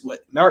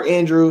Mark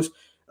Andrews,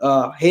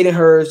 Hayden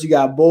Hurst. You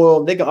got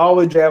Boyle. They can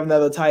always draft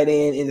another tight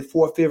end in the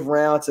 4th, 5th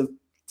round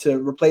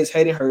to replace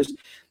Hayden Hurst.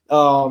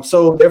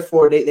 So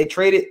therefore, they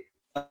traded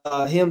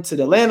him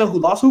to Atlanta, who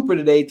lost Hooper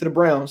today, to the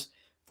Browns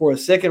for a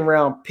 2nd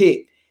round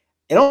pick.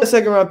 And on the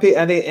 2nd round pick,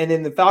 and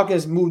then the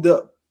Falcons moved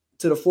up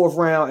to the 4th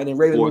round, and then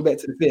Ravens moved back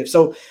to the 5th.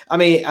 So I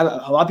mean, a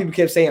lot of people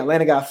kept saying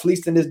Atlanta got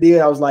fleeced in this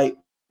deal. I was like,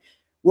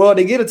 well,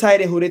 they get a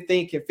tight end who they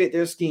think can fit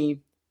their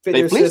scheme.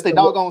 They fleeced their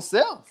doggone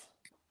self.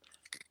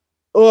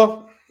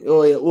 Well,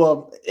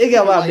 it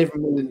got a lot of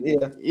different moves.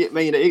 Yeah, I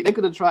mean, they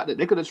could have tried.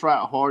 They could have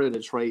tried harder to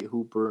trade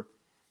Hooper,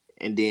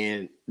 and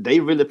then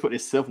they really put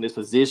themselves in this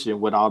position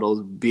with all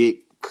those big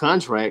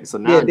contracts. So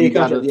now you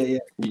got to.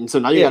 So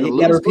now you got to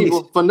lose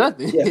people for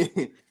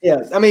nothing.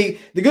 Yeah. I mean,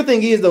 the good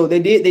thing is though they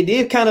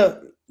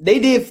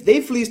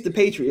fleeced the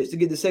Patriots to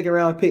get the 2nd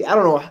round pick. I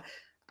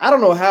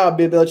don't know how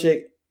Bill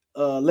Belichick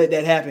let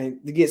that happen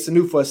to get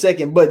Sanu for a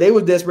 2nd, but they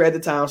were desperate at the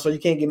time, so you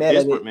can't get mad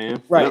at it.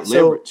 Man. Right.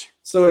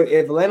 So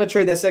if Atlanta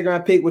trade that 2nd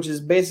round pick, which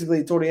is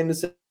basically toward the end of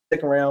the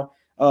 2nd round,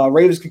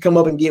 Ravens can come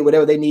up and get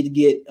whatever they need to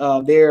get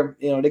there.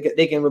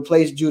 They can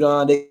replace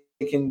Judon. They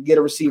can get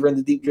a receiver in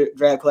the deep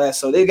draft class.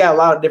 So they got a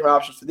lot of different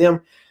options for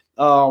them.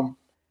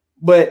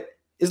 But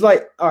it's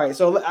like, all right,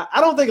 so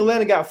I don't think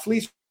Atlanta got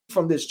fleeced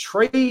from this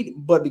trade,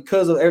 but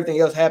because of everything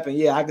else happened,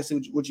 yeah, I can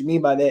see what you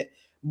mean by that.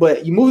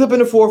 But you moved up in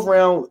the 4th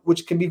round,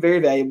 which can be very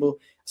valuable.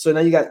 So now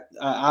you got,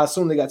 I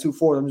assume they got 2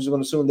 4s. I'm just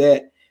going to assume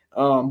that.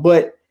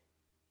 But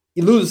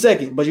you lose a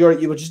 2nd, but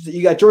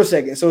you got your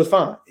 2nd, so it's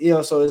fine.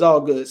 So it's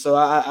all good. So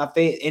I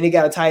think, and they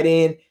got a tight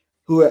end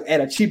who are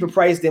at a cheaper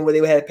price than what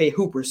they would have to pay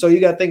Hooper. So you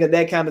got to think of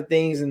that kind of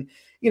things, and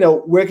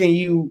where can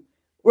you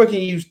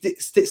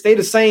stay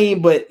the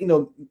same, but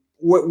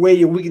where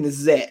your weakness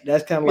is at.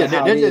 That's kind of like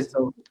how it is.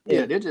 So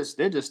they're just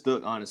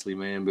stuck, honestly,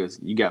 man. Because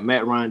you got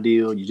Matt Ryan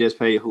deal, you just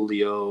paid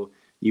Julio,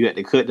 you got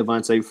to cut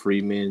Devontae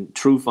Freeman,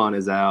 Trufant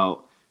is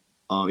out.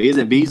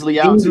 Isn't Beasley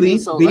out too?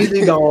 So,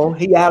 Beasley gone.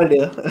 He out of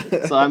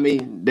there. So I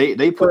mean,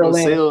 they put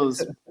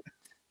themselves.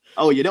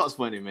 Oh yeah, that was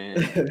funny,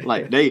 man.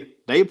 Like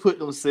they put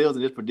themselves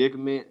in this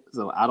predicament.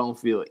 So I don't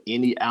feel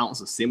any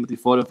ounce of sympathy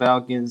for the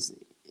Falcons.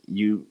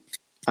 You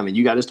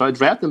got to start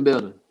drafting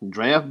better,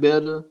 draft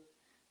better,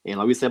 and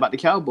like we said about the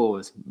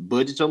Cowboys,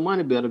 budget your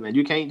money better, man.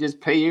 You can't just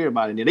pay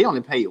everybody. They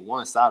only pay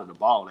one side of the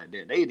ball like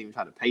that. They didn't even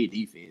try to pay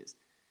defense.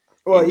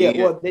 Well, they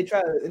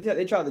tried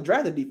to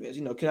draft the defense.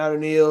 You know, Kennard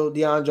O'Neal,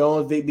 Deion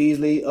Jones, Vic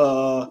Beasley,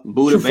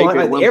 Buda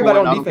Baker. Like, everybody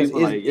on defense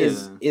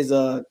is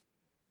I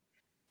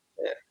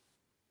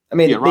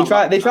mean, they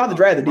tried to draft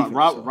the defense.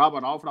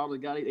 Robert offered all the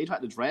guys. They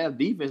tried to draft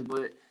defense,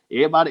 but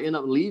everybody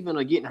ended up leaving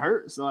or getting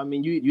hurt. So I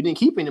mean, you didn't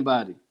keep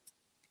anybody.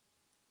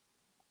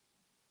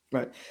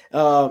 Right.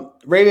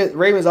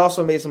 Ravens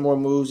also made some more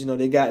moves. You know,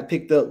 they got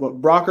picked up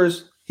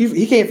Brockers.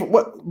 He came from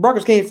what?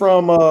 Brockers came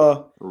from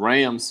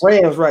Rams.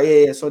 Rams, right?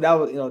 Yeah. So that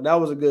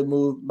was a good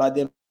move by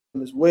them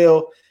as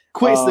well.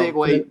 Quick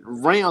segue.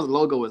 Rams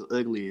logo is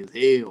ugly as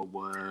hell,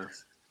 boy.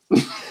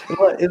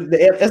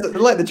 It's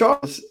like the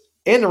Chargers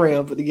and the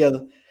Rams put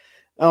together.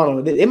 I don't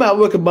know. They might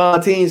work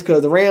combined teams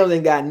because the Rams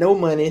ain't got no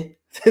money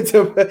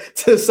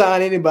to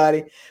sign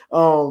anybody.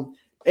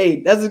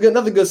 Hey, that's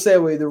another good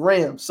segue. The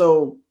Rams.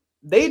 So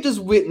they just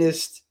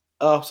witnessed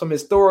some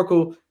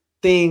historical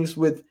things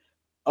with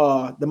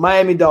the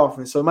Miami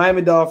Dolphins. So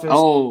Miami Dolphins.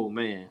 Oh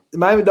man. The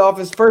Miami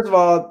Dolphins. First of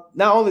all,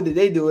 not only did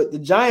they do it, the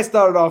Giants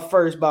started off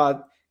first by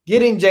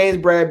getting James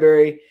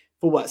Bradberry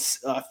for what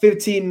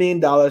 $15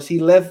 million. He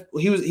left.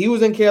 He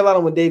was in Carolina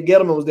when Dave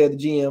Gettleman was there, the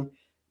GM.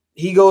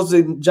 He goes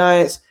to the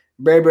Giants.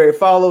 Bradberry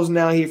follows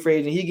now. He's free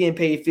agent. He getting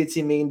paid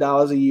 $15 million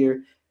a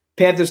year.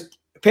 Panthers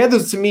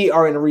to me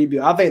are in a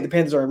rebuild. I think the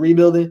Panthers are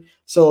rebuilding.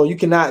 So you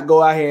cannot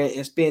go out here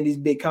and spend these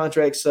big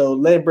contracts. So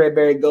letting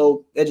Bradberry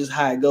go, that's just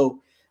how it go.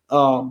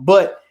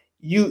 But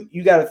you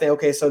got to think,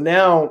 okay, so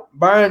now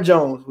Byron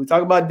Jones, we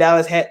talk about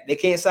Dallas they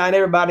can't sign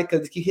everybody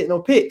because they keep hitting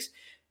no picks.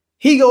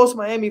 He goes to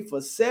Miami for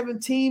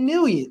 $17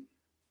 million.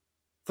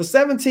 For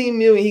 $17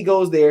 million, he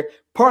goes there,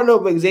 partner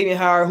up with Xavier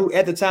Howard, who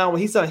at the time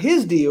when he signed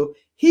his deal,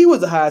 he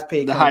was the highest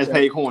paid. Highest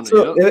paid corner.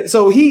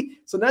 So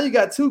now you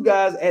got two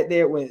guys at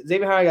there when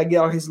Xavier Howard got to get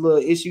all his little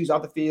issues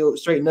off the field,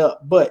 straighten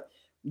up. But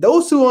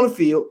those two on the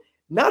field,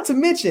 not to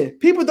mention,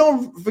 people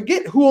don't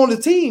forget who on the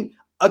team.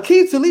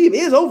 Aqib Talib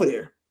is over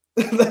there.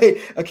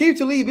 Aqib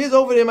Talib is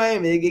over there in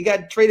Miami. He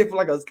got traded for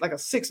like a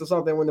 6 or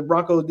something when the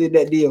Broncos did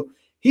that deal.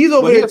 He's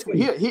over there.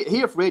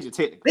 He a free agent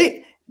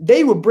technically.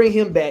 They would bring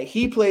him back.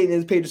 He played in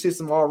his Patriot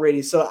system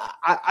already. So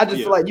I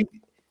just feel like you.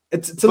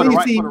 Talib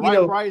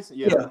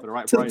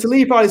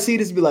probably see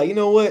this and be like, you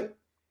know what,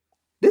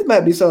 this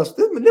might be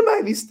something.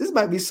 This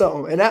might be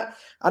something. And I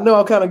know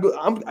I'm kind of good.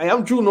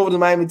 I'm drooling over the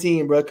Miami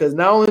team, bro, because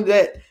not only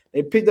that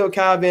they picked up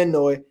Kyle Van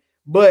Noy,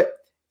 but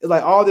it's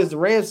like all this. The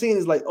Rams scene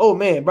is like, oh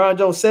man, Brian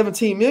Jones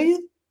 $17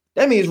 million.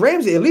 That means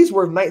Ramsey at least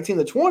worth 19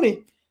 to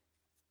 20.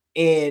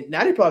 And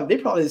now they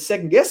probably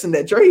second guessing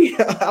that trade.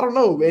 I don't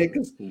know, man,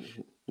 because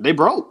they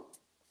broke.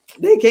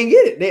 They can't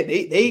get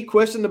it. They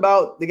questioned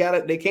about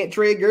they can't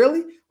trade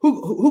Gurley.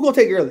 Who gonna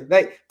take Gurley?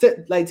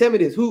 Tell me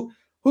this. Who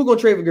gonna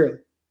trade for Gurley?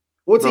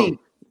 What team?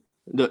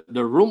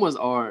 The rumors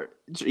are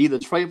either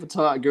trade for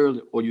Todd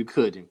Gurley or you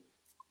cut him.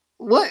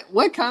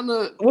 What kind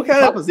of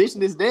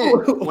proposition is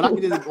that? when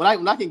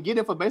I can get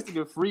him for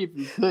basically free if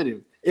you cut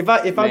him. If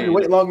I can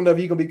wait long enough,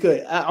 he gonna be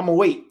cut. I'm gonna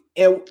wait.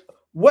 And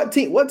what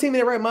team in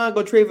their right mind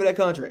gonna trade for that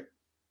contract?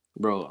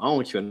 Bro, I don't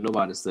want you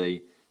nobody to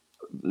say.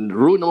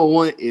 Rule number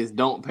 1 is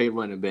don't pay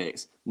running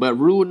backs. But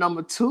rule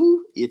number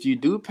 2, if you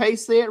do pay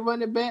said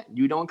running back,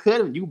 you don't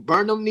cut him. You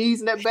burn them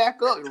knees and that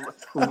back up.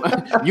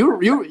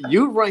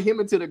 you run him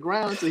into the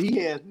ground so he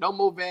has no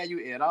more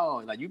value at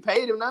all. Like you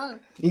paid him now.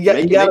 Yeah.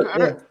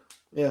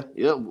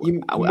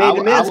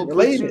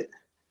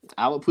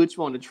 I will put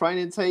you on the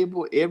training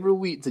table every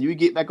week till you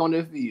get back on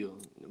the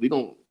field.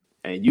 You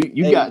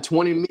got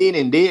 $20 million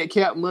in dead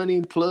cap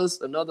money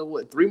plus another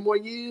 3 more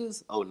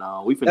years? Oh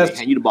no, we finna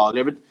hand you the ball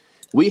every.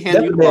 We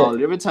hand you the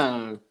ball every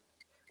time.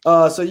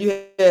 So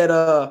you had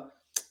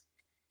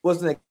what's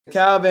the name?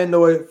 Kyle Van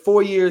Noy,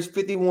 4 years,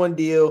 51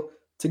 deal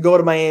to go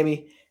to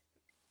Miami.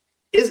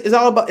 It's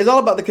all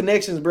about the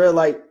connections, bro.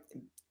 Like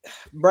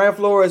Brian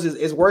Flores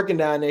is working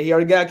down there. He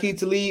already got Keith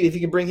to leave if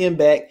he can bring him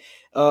back.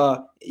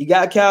 You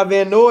got Kyle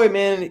Van Noy,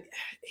 man.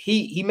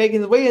 He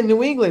making his way in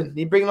New England.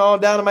 He bringing it all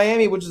down to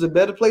Miami, which is a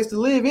better place to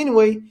live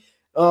anyway.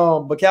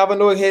 But Kyle Van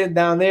Noy headed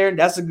down there.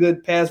 That's a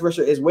good pass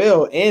rusher as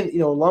well, and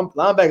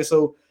linebacker.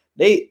 So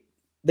they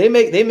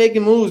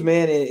making moves,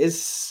 man. And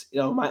it's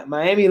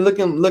Miami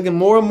looking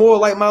more and more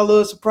like my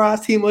little surprise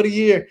team of the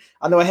year.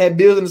 I know I had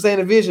Bills in the same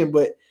division,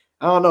 but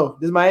I don't know.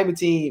 This Miami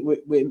team with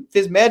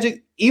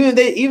Fitzmagic, even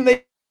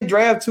they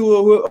draft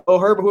Tua or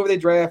Herbert, whoever they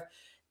draft,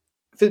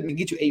 Fitz can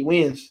get you 8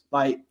 wins,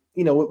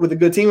 with a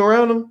good team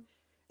around them.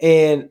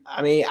 And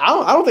I mean,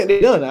 I don't think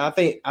they're done. I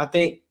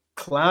think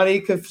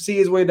Clowney could see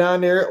his way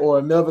down there,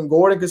 or Melvin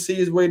Gordon could see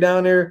his way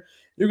down there.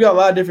 You got a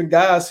lot of different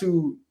guys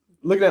who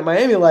looking at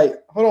Miami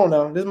like, hold on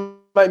now,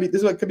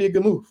 this could be a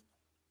good move.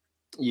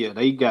 Yeah,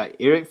 they got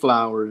Eric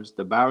Flowers,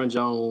 the Byron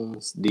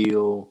Jones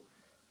deal.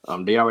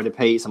 They already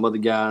paid some other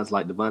guys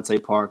like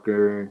Devontae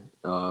Parker,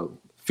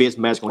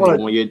 Fitzmagic on his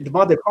 1 year.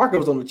 Devontae Parker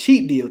was on a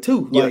cheap deal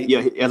too.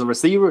 Yeah, as a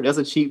receiver, that's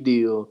a cheap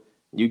deal.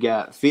 You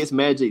got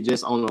Fitzmagic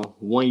just on a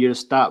 1 year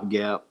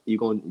stopgap. You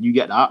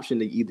got the option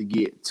to either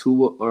get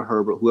Tua or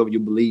Herbert, whoever you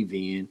believe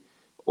in,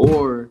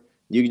 or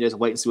you can just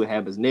wait and see what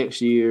happens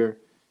next year.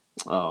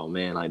 Oh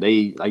man, like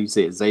you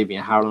said,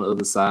 Xavier Howard on the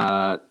other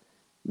side.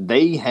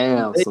 They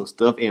have some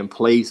stuff in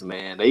place,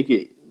 man. They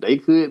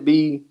could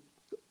be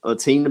a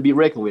team to be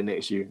reckoned with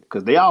next year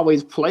because they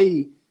always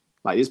play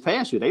like this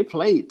past year. They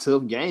played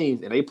tough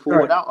games and they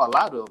pulled out a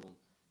lot of them.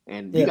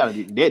 And you got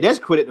to that's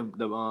credit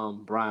to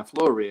Brian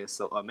Flores.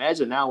 So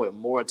imagine now with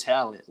more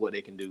talent what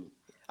they can do.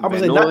 I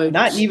was like,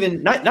 not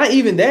even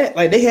that.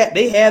 Like they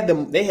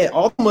had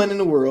all the money in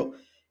the world,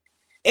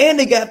 and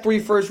they got 3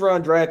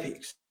 first-round draft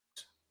picks.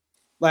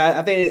 Like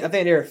I think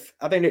they're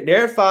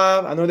at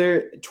 5. I know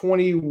they're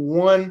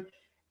 21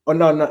 or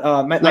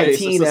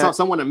 19.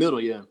 Somewhere in the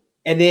middle, yeah.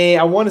 And then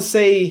I want to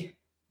say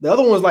the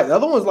other one's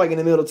like in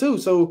the middle too.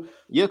 So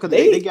yeah, because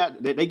they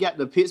got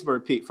the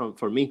Pittsburgh pick from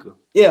Minka.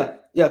 Yeah,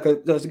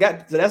 because I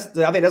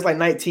think that's like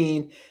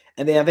 19,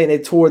 and then I think they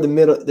tore the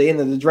end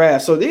of the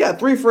draft. So they got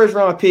 3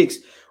 first-round picks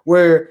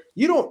where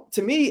you don't.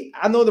 To me,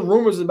 I know the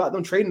rumors about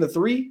them trading the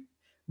 3,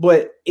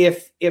 but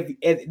if at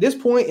this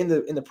point in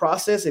the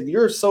process, if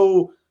you're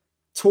so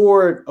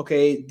toward,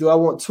 okay, do I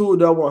want Tua,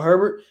 do I want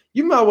Herbert?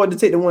 You might want to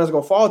take the one that's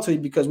going to fall to you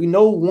because we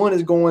know 1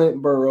 is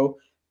going Burrow.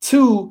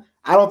 2,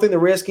 I don't think the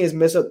Redskins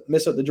mess up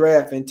the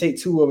draft and take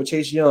 2 over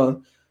Chase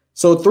Young.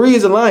 So 3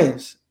 is the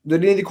Lions. Do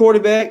they need a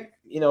quarterback?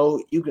 You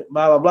can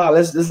blah blah blah.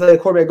 Let's let the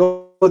quarterback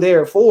go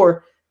there.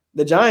 4,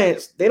 the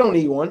Giants, they don't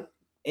need one.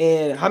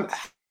 And how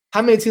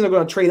many teams are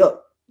going to trade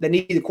up that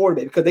need a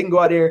quarterback because they can go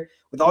out there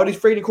with all these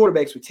free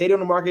quarterbacks with Teddy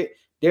on the market,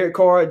 Derrick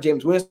Carr,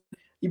 James Winston.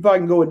 You probably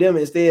can go with them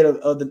instead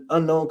of the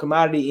unknown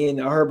commodity in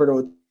Herbert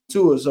or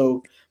Tua.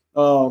 So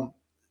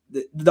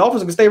the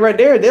Dolphins can stay right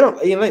there. They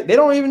don't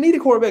even need a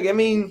quarterback. I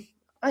mean,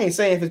 I ain't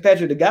saying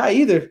Fitzpatrick the guy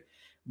either,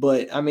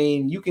 but I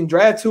mean, you can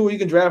draft Tua, you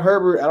can draft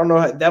Herbert. I don't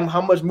know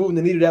how much moving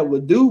the needle that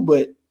would do,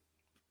 but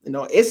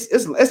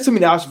it's too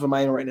many options for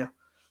Miami right now.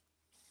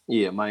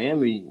 Yeah,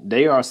 Miami,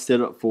 they are set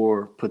up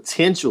for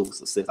potential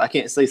success. I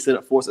can't say set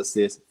up for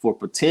success, for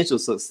potential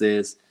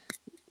success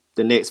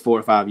the next 4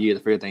 or 5 years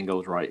if everything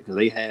goes right, because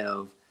they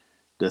have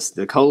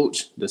the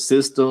coach, the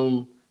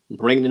system,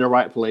 bringing in the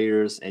right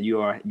players, and you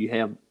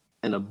have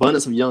an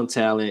abundance of young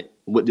talent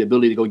with the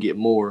ability to go get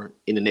more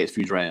in the next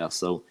few drafts.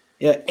 So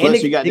yeah, and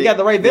they got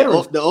the right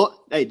veterans.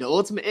 The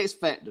ultimate X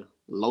factor,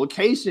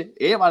 location.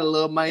 Everybody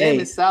love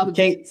Miami, South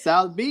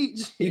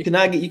Beach. You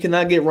cannot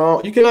get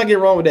wrong. You cannot get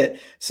wrong with that.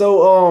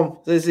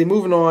 So let's see.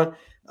 Moving on.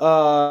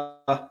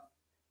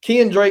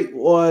 Kenyan Drake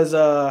was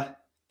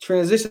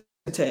transition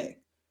tag.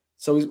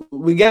 So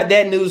we got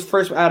that news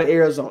first out of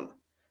Arizona.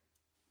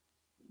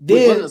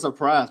 It wasn't a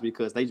surprise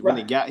because they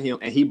really got him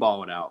and he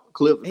balled out.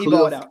 Cliff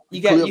balled out.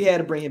 You had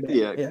to bring him back.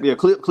 Yeah.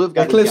 Cliff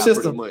got Cliff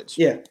system. Pretty much.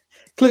 Yeah,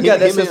 Cliff got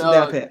that system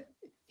down pat.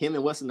 Him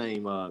and what's the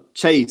name?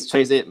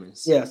 Chase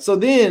Edmonds. Yeah. So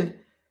then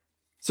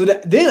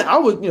I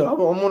was, I'm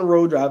on the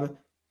road driving.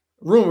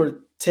 Rumor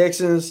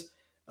Texans,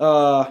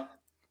 the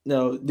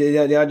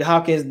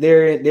Hopkins,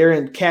 they're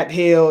in cap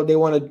hell. They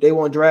want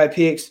to draft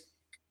picks.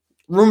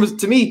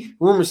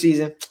 Rumor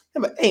season.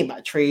 Ain't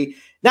about trade.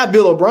 Not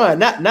Bill O'Brien.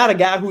 Not a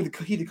guy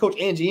he's the coach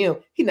and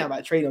GM. He's not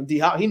about trade on D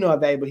Hop. He know how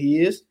valuable he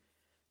is.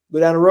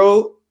 Go down the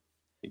road.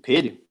 He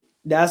paid him.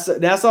 That's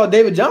all.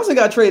 David Johnson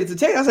got traded to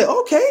Texas. I said,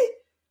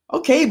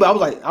 okay, but I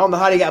was like, I don't know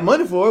how they got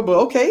money for it, but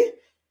okay.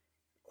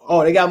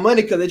 Oh, they got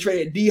money because they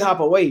traded D Hop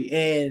away,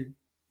 and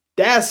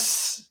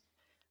that's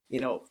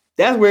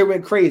where it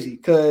went crazy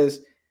because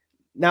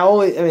not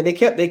only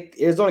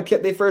Arizona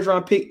kept their first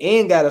round pick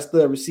and got a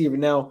stud receiver.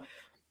 Now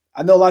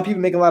I know a lot of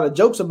people making a lot of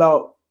jokes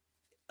about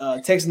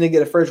Texas didn't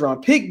get a first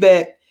round pick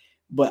back,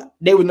 but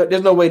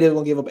there's no way they're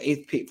gonna give up an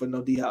 8th pick for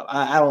no D Hop.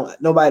 I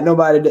don't.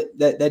 Nobody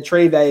that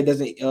trade value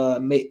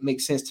doesn't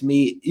make sense to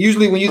me.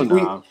 Usually when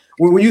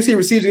you see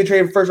receivers get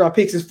traded first round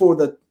picks, it's for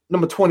the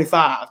number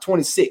 25,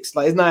 26.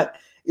 Like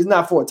it's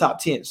not for a top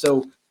 10.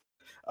 So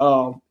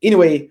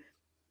anyway,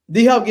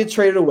 D Hop gets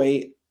traded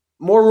away.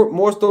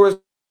 More stories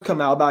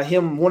come out about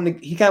him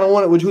wanting. He kind of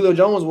wanted what Julio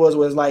Jones was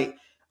like.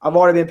 I've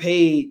already been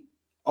paid.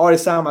 Already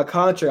signed my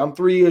contract. I'm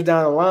 3 years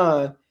down the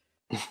line,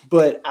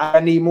 but I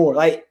need more.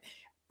 Like,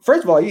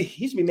 first of all,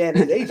 he should be mad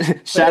at his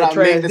agent. Shout out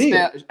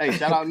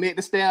Nick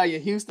the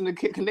Stallion, Houston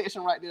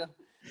connection right there.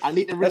 I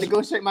need to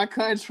renegotiate my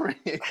contract.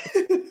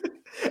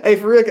 Hey,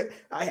 for real,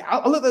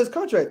 I looked at his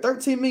contract,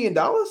 $13 million.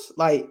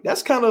 Like,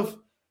 that's kind of.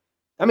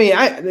 I mean,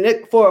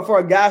 for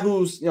a guy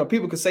who's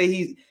people could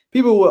say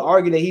people would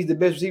argue that he's the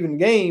best receiver in the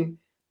game.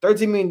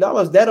 $13 million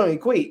that don't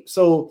equate.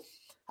 So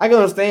I can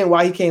understand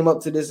why he came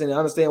up to this and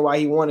understand why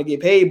he wanted to get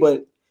paid.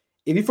 But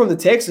if you're from the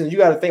Texans, you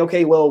got to think,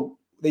 okay, well,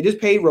 they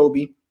just paid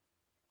Roby.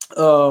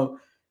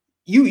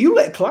 You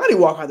let Kalani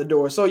walk out the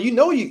door, so you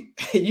know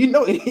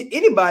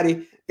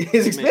anybody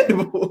is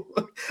expendable.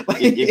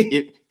 Like,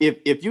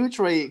 if you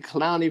trade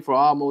Clowney for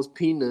almost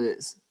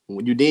peanuts,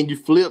 when you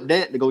flip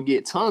that to go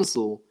get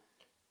Tunsil,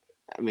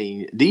 I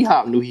mean,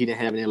 D-Hop knew he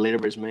didn't have any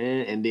leverage,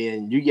 man. And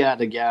then you got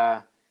the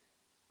guy,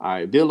 all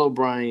right, Bill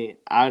O'Brien.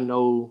 I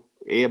know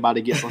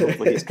everybody gets on him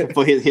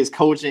for his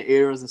coaching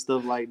errors and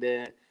stuff like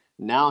that.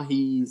 Now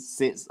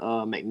since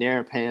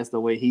McNair passed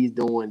away, he's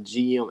doing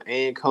GM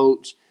and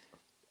coach.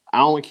 I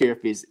don't care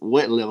if it's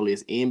what level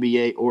it's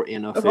NBA or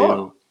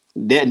NFL.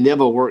 That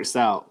never works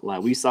out.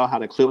 Like we saw how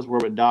the Clippers were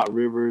with Doc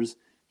Rivers.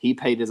 He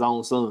paid his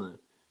own son.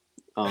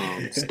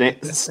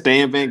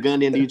 Stan Van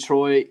Gundy in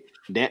Detroit.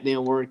 That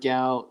didn't work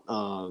out.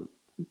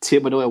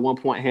 Thibodeau at one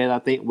point had, I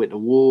think, with the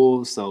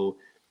Wolves. So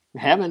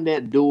having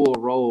that dual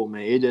role,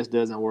 man, it just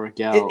doesn't work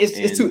out.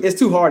 It's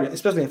too hard,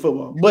 especially in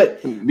football.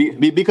 But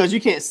because you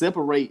can't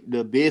separate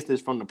the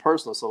business from the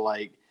personal. So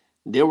like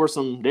there's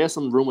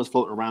some rumors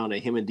floating around that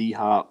him and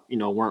D-Hop,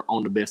 weren't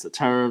on the best of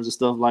terms and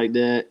stuff like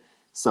that.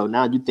 So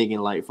now you're thinking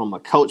like from a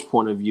coach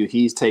point of view,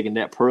 he's taking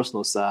that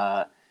personal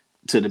side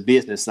to the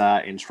business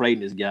side and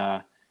trading this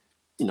guy.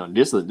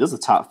 This is a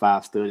top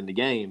 5 stud in the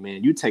game,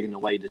 man. You're taking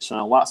away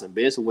Deshaun Watson,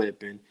 best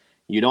weapon.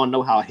 You don't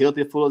know how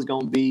healthy Fuller's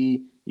going to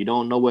be. You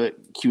don't know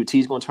what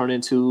QT's going to turn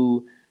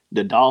into.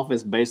 The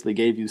Dolphins basically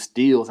gave you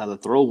steals as a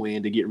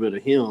throw-in to get rid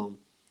of him.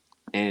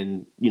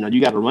 And,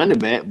 you got a running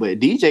back, but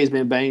DJ's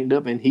been banged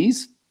up, and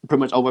he's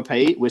pretty much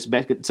overpaid, which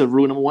back to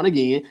rule number 1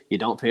 again, you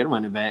don't pay the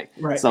running back.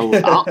 Right. So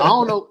I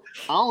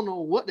don't know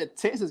what the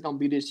test is going to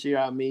be this year.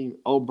 I mean,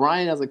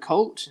 O'Brien as a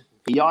coach,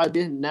 he already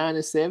been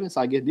 9-7,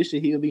 so I guess this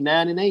year he'll be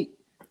 9-8.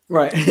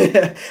 Right.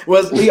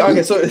 Well,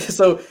 okay.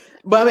 So,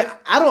 but I mean,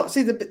 I don't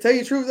see, to tell you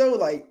the truth though.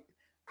 Like,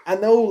 I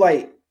know,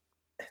 like,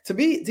 to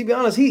be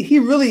honest, he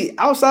really,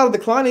 outside of the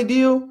Kalani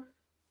deal,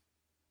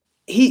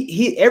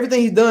 he everything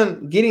he's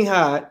done, getting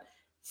hot,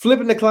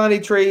 flipping the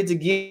Kalani trade to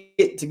get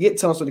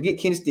Tunsil, to get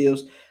Kenny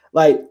Stills,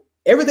 like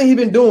everything he's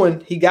been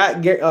doing, he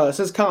got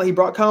since he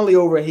brought Conley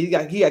over, and he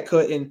got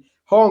cut, and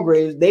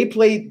Hargraves, they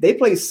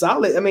played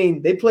solid. I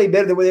mean, they played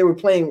better than what they were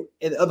playing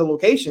at other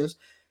locations.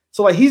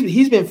 So like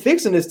he's been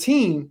fixing his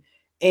team,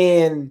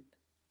 and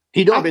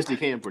he doing the best he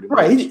can pretty much.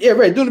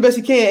 Right, doing the best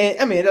he can. And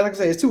I mean, like I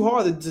said, it's too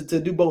hard to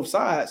do both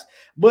sides.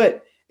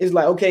 But it's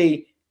like,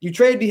 okay, you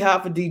trade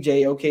D-Hop for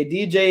DJ. Okay,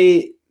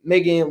 DJ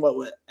making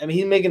what? I mean,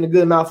 he's making a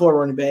good amount for a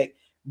running back.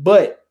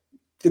 But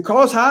the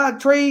Carlos Hyde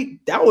trade,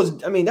 that was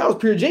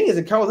pure genius.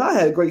 And Carlos Hyde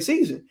had a great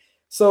season.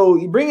 So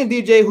you bring in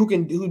DJ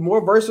who's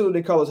more versatile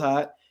than Carlos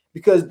Hyde,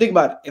 because think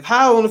about it. If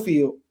Hyde on the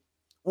field,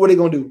 what are they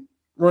gonna do?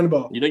 Run the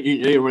ball.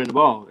 You're running the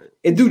ball.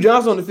 If Duke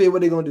Johnson on the field,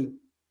 what are they gonna do?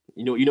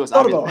 It's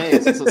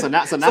obvious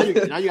pass. So now you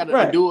got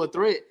to do a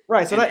threat.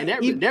 Right. So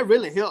that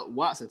really helped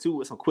Watson too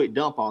with some quick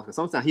dump offs, because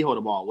sometimes he hold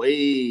the ball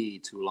way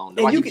too long.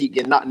 That's why he keep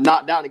getting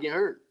knocked down and get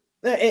hurt.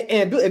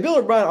 And Bill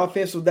O'Brien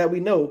offensive that we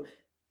know,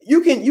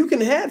 you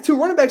can have 2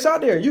 running backs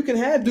out there. You can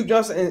have Duke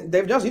Johnson and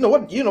David Johnson.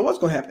 You know what's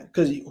gonna happen,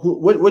 because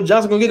what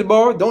Johnson gonna get the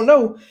ball? Don't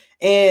know.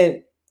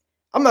 And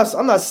I'm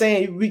not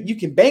saying you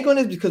can bank on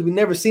this, because we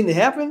never seen it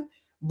happen,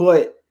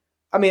 but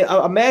I mean,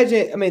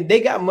 imagine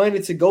they got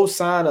money to go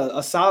sign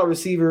a solid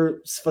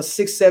receiver for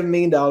 $6-7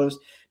 million.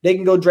 They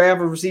can go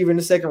draft a receiver in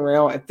the second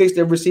round and fix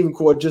their receiving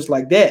core just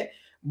like that.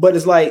 But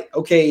it's like,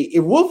 okay,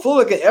 if Will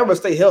Fuller can ever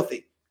stay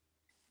healthy,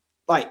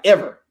 like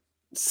ever,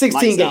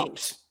 16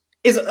 games,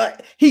 he's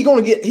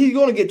gonna get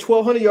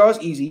 1,200 yards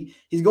easy.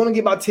 He's gonna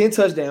get about 10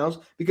 touchdowns,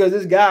 because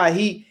this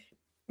guy,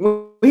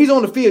 when he's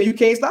on the field, you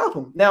can't stop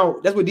him. Now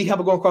that's what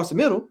D-Hop going across the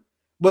middle.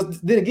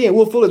 But then again,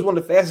 Will Fuller is one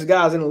of the fastest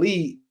guys in the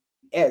league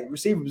at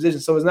receiver position,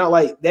 so it's not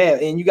like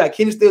that. And you got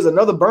Kenny Stills,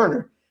 another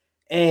burner,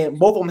 and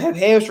both of them have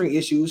hamstring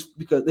issues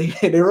because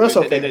they run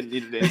so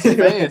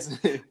fast.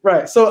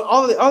 Right. So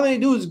all they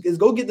do is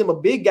go get them a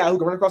big guy who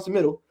can run across the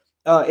middle,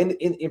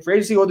 in free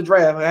agency or the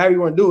draft, or however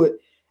you want to do it.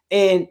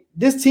 And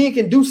this team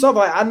can do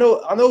something. Like, I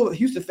know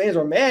Houston fans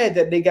are mad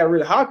that they got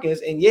rid of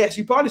Hopkins, and yes,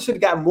 you probably should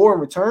have gotten more in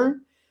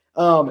return.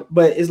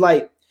 But it's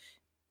like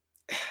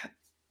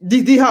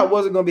D-Hop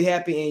wasn't going to be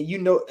happy,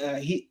 and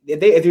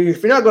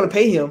if you're not going to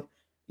pay him,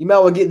 you might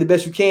as well get the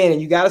best you can,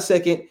 and you got a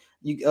second.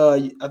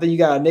 I think you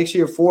got a next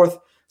year 4th.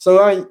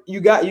 So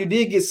you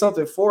did get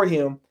something for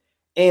him.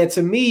 And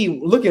to me,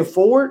 looking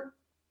forward,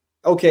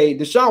 okay,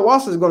 Deshaun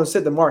Watson is going to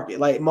set the market.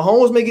 Like,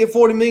 Mahomes may get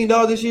 $40 million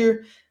this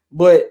year,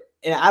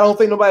 and I don't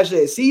think nobody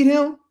should exceed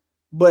him.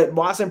 But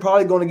Watson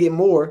probably going to get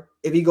more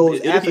if he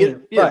goes after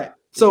him. Yeah. Right.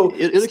 So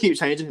it'll keep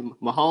changing.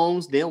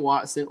 Mahomes, then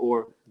Watson,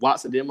 or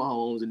Watson, then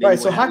Mahomes, and then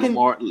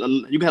Lamar.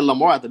 You can have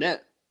Lamar after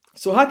that.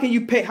 So how can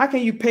you pay?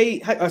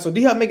 So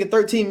D-Hop making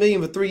 $13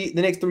 million for the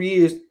next 3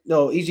 years?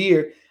 No, each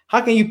year.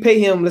 How can you pay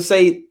him? Let's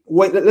say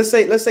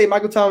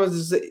Michael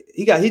Thomas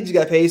he just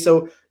got paid.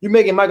 So you're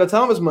making Michael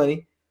Thomas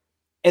money,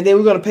 and then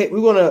we're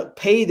gonna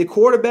pay the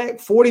quarterback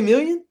 $40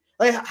 million.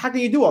 Like, how can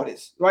you do all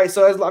this, right?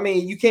 So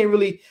you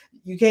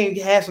can't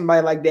have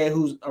somebody like that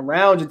who's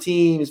around your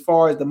team as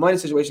far as the money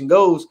situation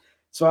goes.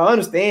 So I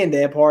understand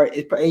that part.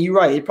 And you're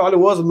right. It probably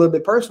was a little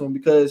bit personal,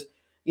 because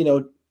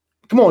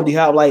come on, D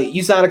Hop, like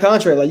you signed a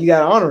contract, like you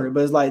gotta honor it.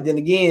 But it's like then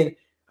again,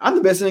 I'm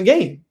the best in the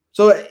game,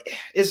 so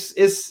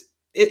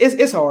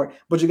it's hard.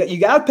 But you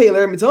gotta pay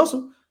Larry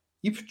Tunsil.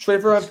 You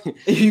trade for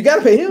you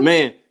gotta pay him,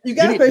 man. You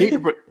gotta pay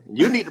him.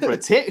 You need the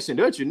protection,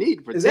 don't you?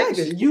 Need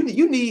protection. Exactly.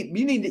 You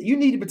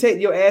need to protect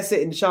your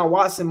asset in Deshaun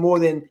Watson more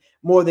than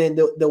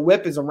the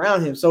weapons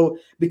around him. So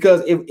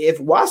because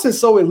if Watson's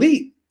so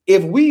elite,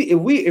 if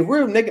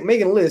we're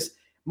making a list,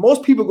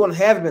 most people are going to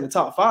have him in the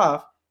top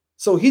 5.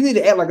 So he need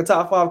to act like a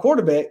top 5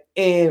 quarterback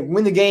and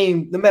win the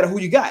game no matter who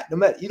you got. No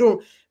matter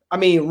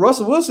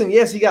Russell Wilson,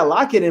 yes, he got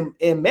Lockett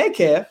and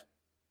Metcalf.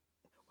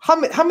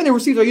 How many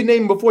receivers are you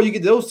naming before you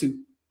get those two?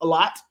 A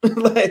lot.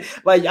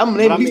 like I'm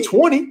naming at least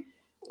 20.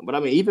 But I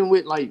mean, even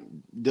with like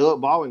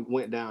Doug Baldwin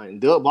went down,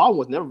 and Doug Baldwin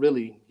was never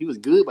really, he was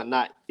good, but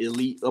not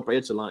elite, upper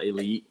echelon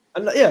elite.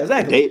 Yeah,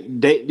 exactly.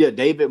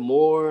 David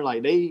Moore,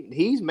 like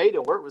he's made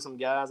it work with some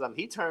guys. I mean,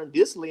 he turned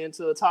Disley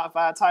into a top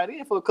 5 tight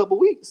end for a couple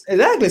weeks.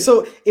 Exactly.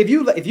 So if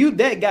you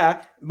that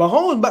guy,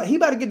 Mahomes, he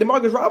about to get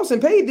DeMarcus Robinson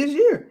paid this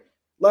year.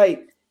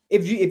 Like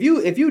if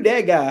you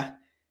that guy,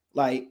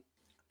 like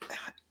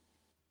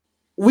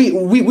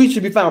we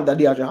should be fine with that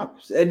DeAndre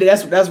Hopkins.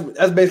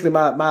 That's basically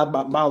my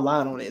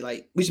line on it.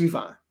 Like we should be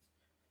fine.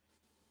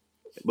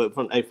 But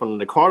from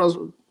the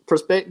Cardinals'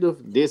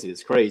 perspective, this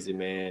is crazy,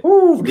 man.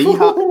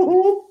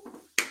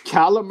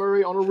 Kyler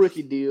Murray on a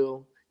rookie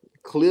deal.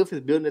 Cliff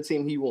is building the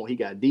team he wants. He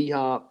got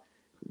D-Hop.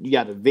 You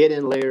got the vet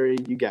in Larry.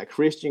 You got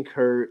Christian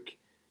Kirk.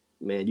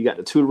 Man, you got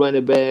the 2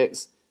 running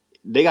backs.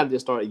 They got to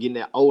just start getting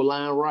that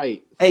O-line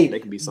right. Hey, they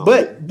can be something.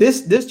 But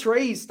this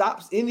trade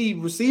stops any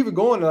receiver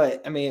going.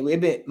 Like, I mean,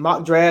 we've been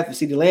mock draft. You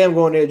see the Lamb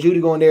going there,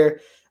 Judy going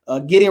there,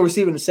 getting a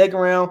receiver in the second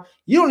round.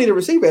 You don't need a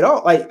receiver at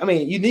all. Like, I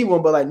mean, you need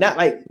one, but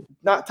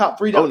not top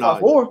 3, top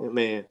 4.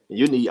 Man,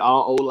 you need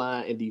all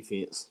O-line and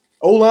defense.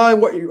 O-line,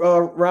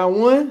 round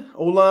 1,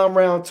 O-line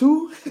round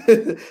 2,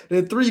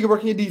 then 3 you can work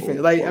in your defense.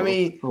 Like, I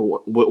mean,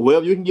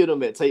 wherever you can get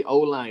them at, take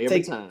O-line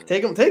every time.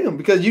 Take them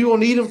because you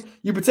don't need them.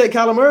 You protect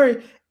Kyler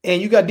Murray,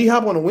 and you got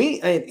D-Hop on the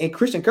wing, and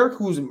Christian Kirk,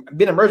 who's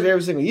been emerging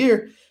every single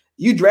year.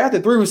 You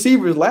drafted 3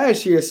 receivers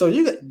last year, so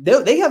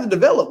they have to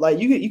develop. Like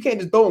you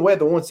can't just throw them away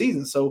after one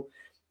season. So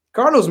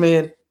Cardinals,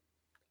 man,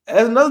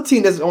 as another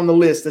team that's on the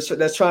list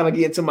that's trying to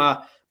get into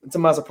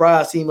my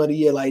surprise team of the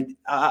year. Like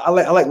I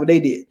like what they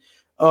did.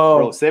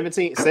 Bro,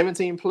 17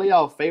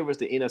 playoff favors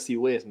the NFC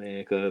West, man,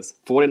 because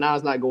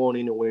 49ers not going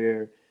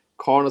anywhere.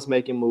 Cardinals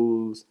making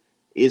moves.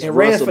 It's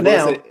Rams for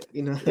now.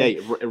 Hey,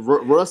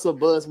 Russell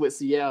buzz with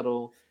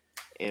Seattle,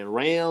 and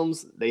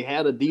Rams. They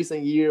had a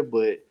decent year,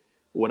 but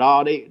with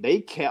all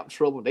they cap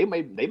trouble, they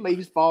may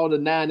just fall to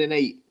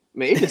 9-8.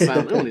 Man,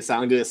 it only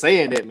sound good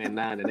saying that, man.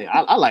 9-8.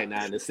 I like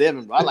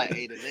 9-7, but I like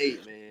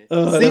 8-8, man.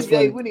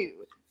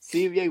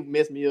 CBA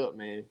messed me up,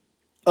 man.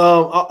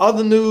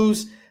 Other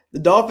news. The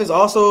Dolphins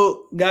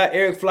also got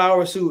Eric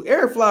Flowers, who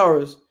Eric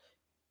Flowers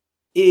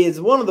is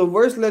one of the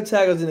worst left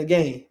tackles in the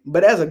game.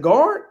 But as a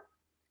guard,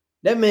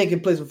 that man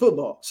can play some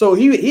football. So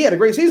he had a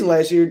great season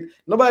last year.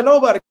 Nobody know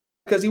about it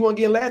because he wasn't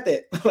getting laughed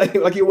at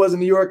like he was in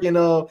New York and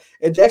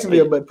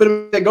Jacksonville. But put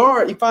him at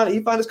guard, he found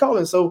his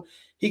calling. So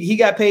he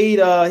got paid.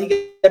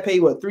 He got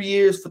paid 3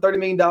 years for $30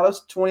 million,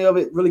 20 of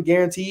it really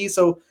guaranteed.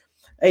 So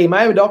hey,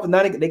 Miami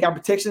Dolphins, they got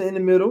protection in the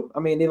middle. I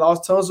mean, they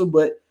lost Tunsil,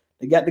 but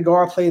they got the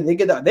guard play. They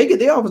get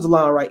their offensive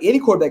line right. Any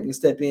quarterback can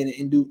step in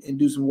and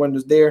do some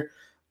wonders there.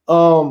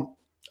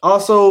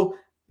 Also,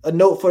 a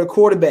note for the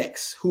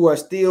quarterbacks who are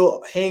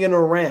still hanging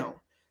around.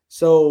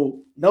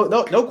 So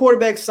no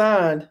quarterback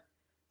signed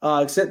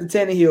except the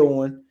Tannehill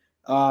one.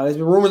 There's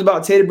been rumors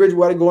about Teddy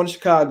Bridgewater going to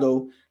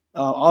Chicago.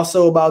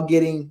 Also about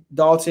getting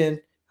Dalton,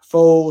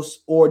 Foles,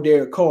 or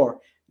Derek Carr.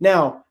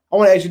 Now, I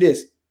want to ask you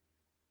this: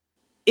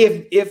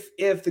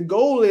 if the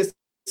goal is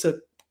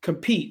to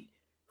compete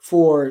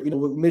for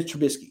with Mitch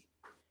Trubisky,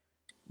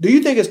 do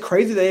you think it's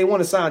crazy that they want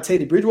to sign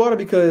Teddy Bridgewater?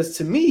 Because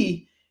to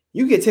me,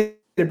 you get Teddy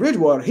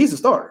Bridgewater, he's a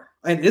starter,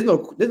 and there's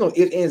no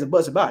ifs, ands, and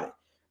buts about it.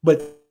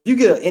 But you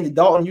get an Andy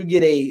Dalton, you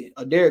get a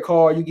Derek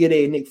Carr, you get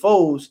a Nick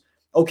Foles.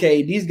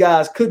 Okay, these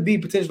guys could be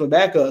potential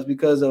backups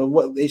because of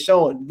what they're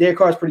showing. Derek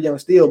Carr's pretty young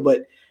still,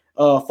 but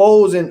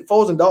Foles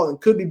and Dalton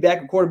could be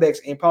backup quarterbacks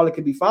and probably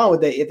could be fine with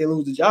that if they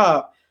lose the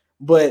job.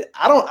 But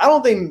I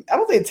don't think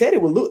Teddy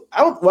would lose.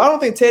 I don't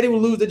think Teddy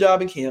would lose the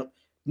job in camp.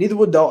 Neither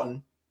would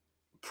Dalton.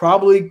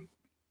 Probably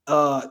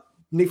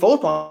Nick Foles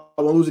probably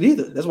won't lose it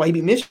either. That's why he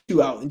beat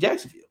Minshew out in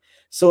Jacksonville.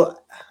 So,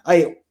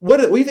 what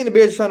do you think the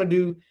Bears are trying to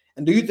do?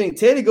 And do you think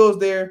Teddy goes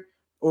there,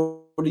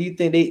 or do you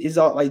think do you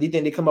think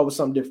they come up with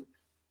something different?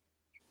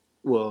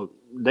 Well,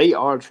 they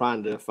are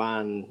trying to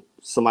find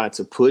somebody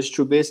to push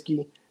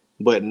Trubisky,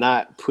 but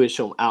not push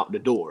him out the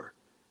door,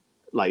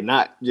 like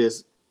not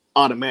just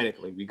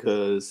automatically,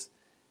 because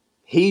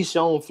he's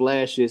shown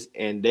flashes,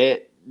 and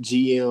that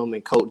GM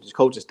and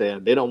coaching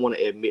staff, they don't want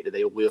to admit that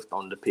they whiffed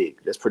on the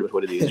pick. That's pretty much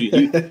what it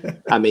is.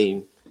 I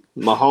mean,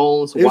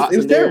 Mahomes,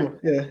 Watson, there,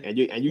 yeah. and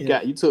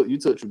you took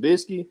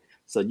Trubisky,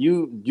 so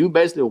you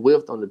basically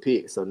whiffed on the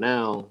pick. So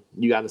now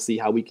you got to see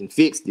how we can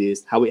fix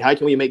this. How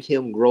can we make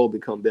him grow,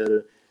 become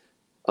better?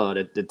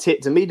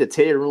 To me, the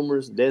Ted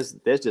rumors, that's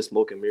just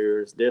smoke and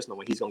mirrors. There's no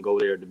way he's gonna go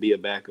there to be a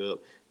backup.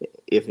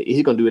 If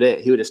he's gonna do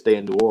that, he would just stay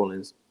in New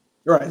Orleans.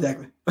 Right,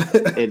 exactly.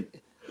 And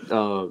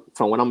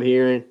from what I'm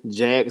hearing,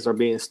 Jags are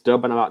being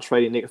stubborn about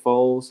trading Nick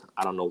Foles.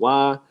 I don't know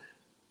why.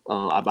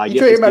 I You guess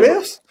trade anybody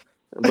else?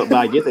 but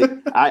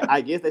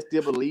I guess they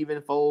still believe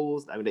in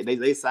Foles. I mean,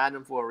 they signed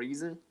him for a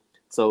reason.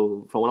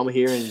 So from what I'm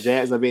hearing,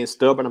 Jags are being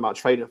stubborn about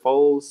trading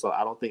Foles. So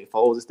I don't think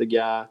Foles is the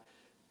guy.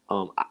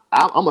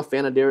 I'm a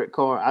fan of Derrick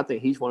Carr. I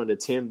think he's one of the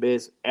 10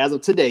 best as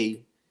of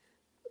today.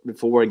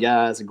 Before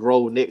guys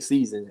grow next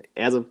season,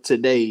 as of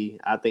today,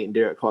 I think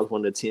Derrick Carr is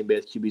one of the 10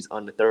 best QBs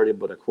under 30.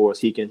 But of course,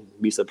 he can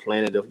be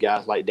supplanted if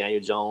guys like Daniel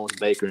Jones,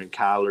 Baker, and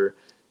Kyler.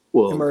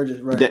 Well,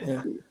 Emerges, right?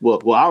 Yeah. Well,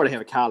 I already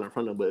have Kyler in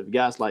front of him, but if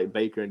guys like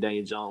Baker and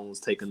Daniel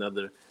Jones take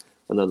another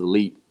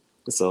leap,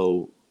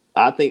 so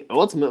I think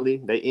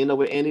ultimately they end up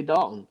with Andy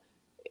Dalton,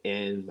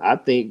 and I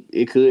think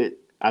it could.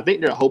 I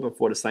think they're hoping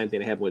for the same thing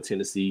that happened with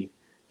Tennessee.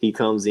 He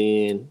comes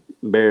in,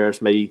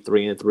 Bears maybe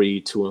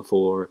 3-3,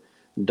 2-4.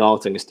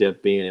 Dalton can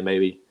step in and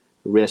maybe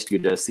rescue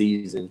their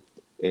season,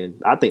 and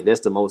I think that's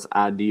the most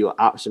ideal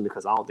option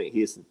because I don't think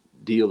his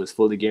deal is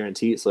fully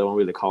guaranteed, so it won't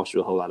really cost you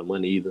a whole lot of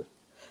money either.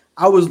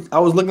 I was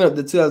looking at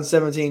the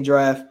 2017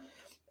 draft,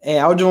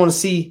 and I just want to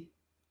see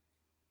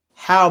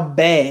how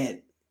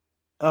bad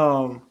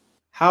the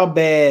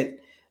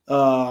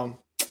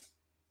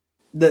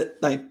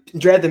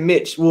drafting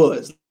Mitch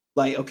was.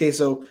 Like, okay,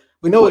 so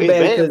we know it's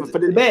bad because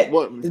it's bad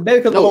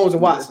because of Holmes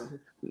and Watson.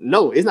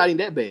 No, it's not even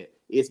that bad.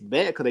 It's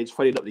bad because they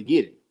traded up to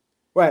get it.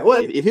 Right.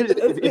 Well, if he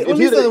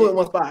only went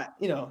one spot,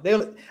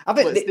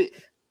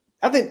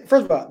 I think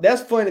first of all,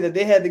 that's funny that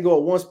they had to go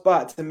at one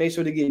spot to make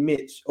sure to get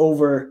Mitch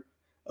over,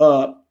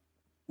 Mahomes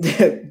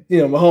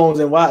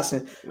and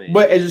Watson. Man.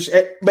 But as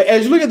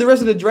you look at the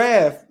rest of the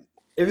draft,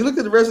 if you look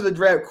at the rest of the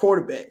draft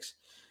quarterbacks,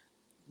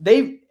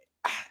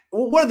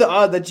 what are the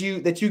odds that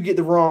you get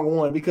the wrong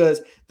one? Because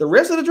the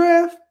rest of the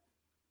draft,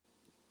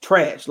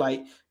 trash.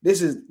 Like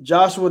this is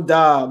Joshua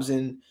Dobbs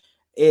and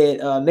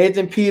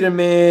Nathan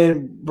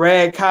Peterman,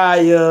 Brad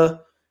Kaya,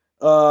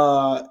 who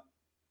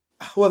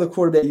other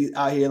quarterbacks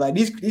out here? Like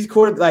these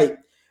quarterbacks, like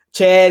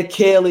Chad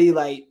Kelly,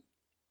 like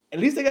at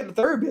least they got the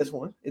third best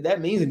one, if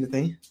that means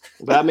anything.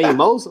 But I mean,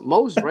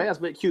 most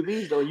drafts with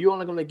QBs though, you're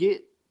only gonna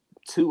get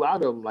 2 out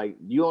of them. Like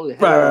you only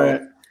have,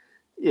 right.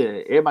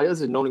 Yeah. Everybody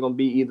else is only gonna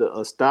be either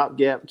a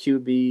stopgap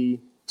QB,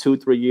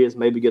 2-3 years,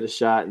 maybe get a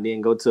shot, and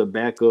then go to a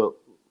backup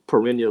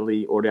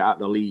perennially, or they're out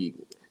in the league.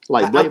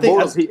 Like Blake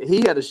Bortles,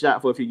 he had a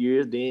shot for a few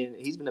years. Then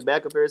he's been a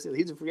backup ever since.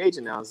 He's a free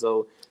agent now,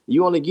 so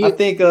you only get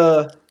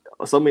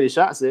so many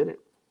shots at it.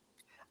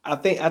 I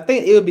think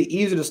it would be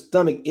easier to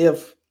stomach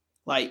if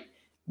like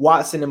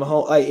Watson and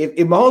Mahomes, like if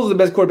Mahomes was the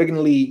best quarterback in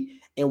the league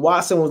and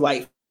Watson was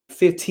like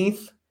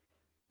 15th,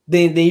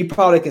 then you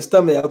probably can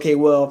stomach it. Okay,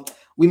 well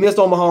we missed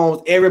on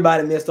Mahomes.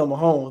 Everybody missed on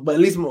Mahomes, but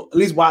at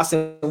least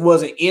Watson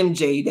wasn't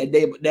MJ that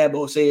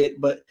Dabo said,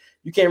 but.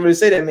 You can't really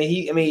say that. I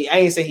mean, I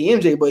ain't say he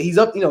MJ, but he's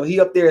up. He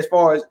up there as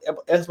far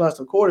as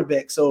a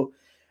quarterback. So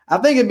I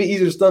think it'd be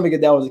easier to stomach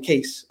if that was the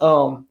case.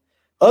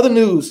 Other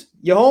news,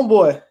 your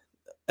homeboy.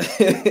 I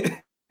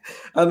think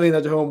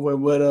not your homeboy,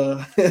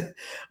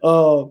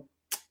 but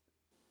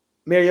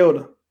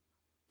Mariota.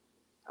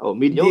 Oh,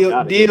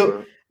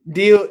 mediocre.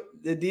 The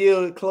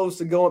deal close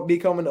to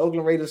becoming the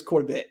Oakland Raiders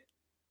quarterback.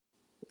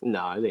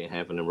 No, it ain't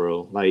happening,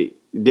 bro. Like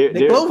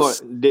Derrick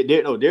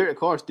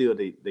Carr's still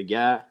the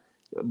guy.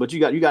 But you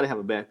got to have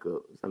a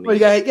backup. I mean, you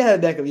got to have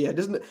a backup. Yeah,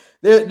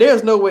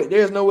 there's no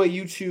way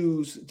you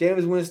choose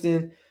Jameis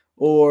Winston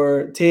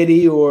or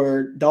Teddy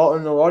or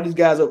Dalton or all these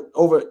guys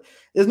over.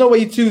 There's no way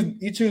you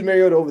choose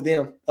Mariota over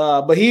them.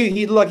 But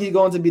he looked like he's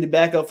going to be the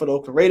backup for the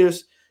Oakland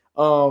Raiders.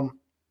 Trying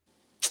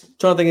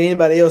to think of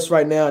anybody else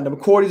right now. The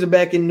McCourties are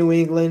back in New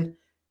England.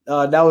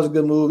 That was a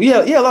good move.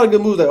 Yeah, a lot of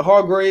good moves. Like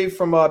Hargrave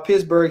from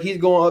Pittsburgh, he's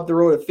going up the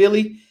road to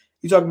Philly.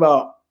 You talk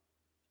about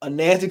a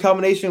nasty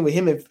combination with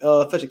him and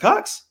Fletcher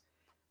Cox.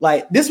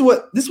 Like this is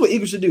what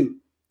Eagles should do.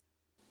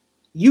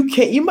 You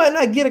might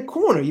not get a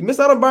corner. You miss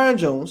out on Byron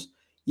Jones.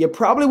 You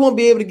probably won't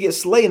be able to get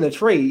Slay in the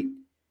trade.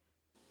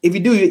 If you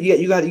do,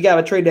 you got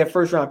to trade that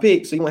first round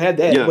pick, so you won't have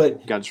that. Yeah,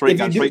 but got to trade.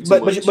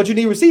 But you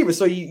need receivers,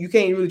 so you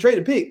can't really trade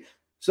a pick.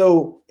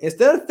 So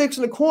instead of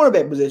fixing the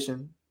cornerback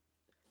position,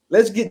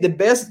 let's get the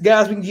best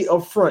guys we can get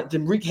up front to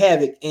wreak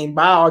havoc and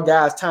buy our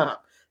guys time.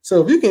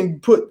 So if you can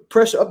put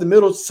pressure up the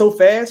middle so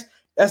fast,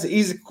 that's the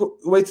easy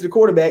way to the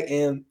quarterback.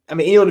 And I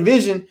mean, in your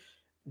division.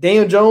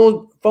 Daniel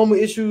Jones, fumble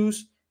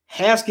issues.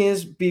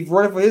 Haskins be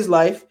running for his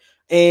life.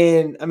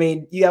 And, I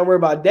mean, you got to worry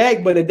about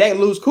Dak, but if Dak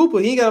lose Cooper,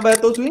 he ain't got nobody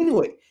to throw to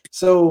anyway.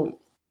 So,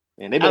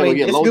 and they better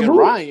get Logan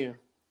Ryan.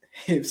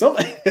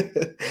 Somebody,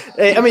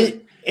 I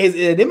mean,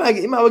 they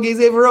might well get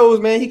Xavier Rose,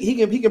 man. He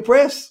can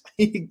press.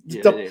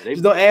 Just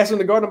don't ask him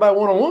to guard nobody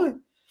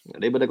one-on-one.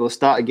 They better go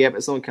stop a gap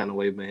in some kind of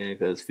way, man,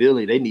 because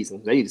Philly, they need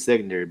a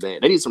secondary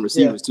back. They need some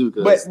receivers, too.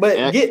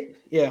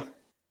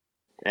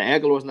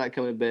 Aguilar's not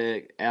coming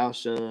back.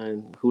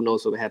 Alshon, who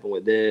knows what happened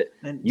with that?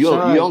 You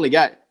only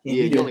got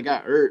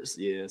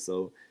Ertz,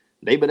 so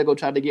they better go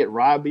try to get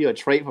Robbie or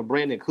trade for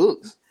Brandon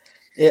Cooks.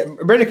 Yeah,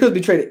 Brandon Cooks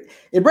be traded.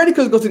 If Brandon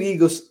Cooks goes to the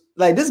Eagles,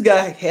 like this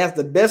guy has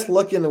the best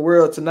luck in the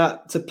world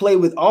to play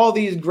with all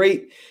these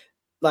great,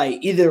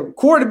 like either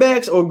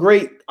quarterbacks or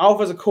great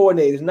offensive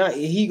coordinators.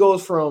 He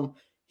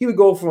would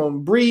go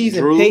from Breeze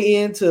Drew, and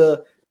Payton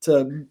to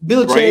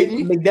Belichick,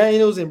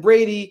 McDaniels and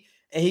Brady,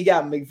 and he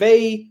got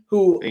McVay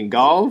and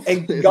Goff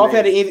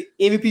had an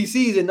MVP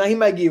season. Now he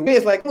might get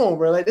wins. Like, come on,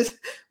 bro, like this,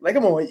 like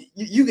come on,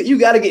 you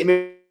got to get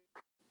me.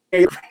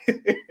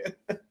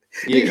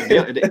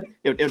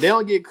 If they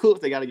don't get Cooks,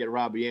 they got to get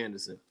Robbie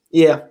Anderson.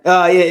 Yeah,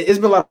 it's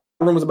been a lot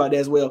of rumors about that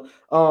as well.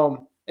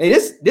 And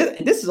this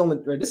is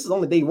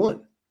only day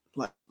one.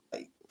 Like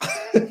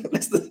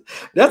that's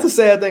the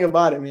sad thing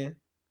about it, man.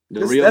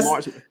 The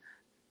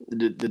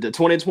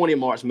 2020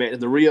 March Madness,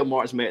 the real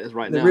March Madness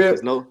right now.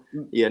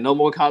 No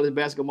more college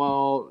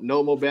basketball,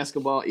 no more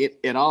basketball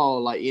at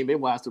all. Like NBA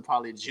wise to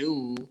probably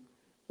June.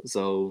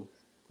 So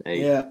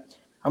hey. Yeah.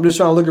 I'm just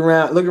trying to look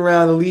around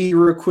the league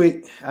real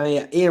quick. I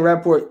mean, Ian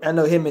Rappaport, I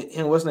know him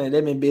and what's name,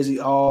 they've been busy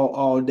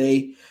all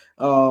day.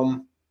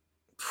 Man,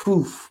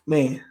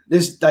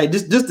 this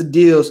the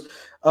deals.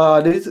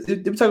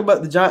 They talk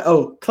about the Giants.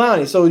 Oh,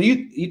 Clowney. So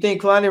you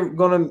think Clowney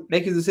gonna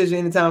make his decision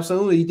anytime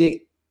soon, or you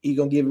think he's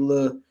gonna give it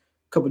a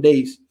couple of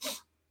days?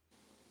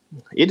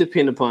 It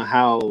depends upon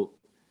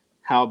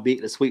how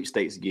big the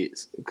sweepstakes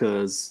gets,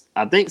 because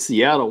I think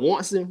Seattle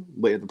wants him,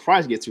 but if the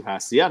price gets too high,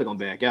 Seattle gonna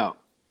back out.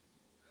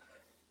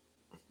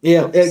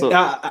 Yeah,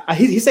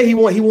 he said he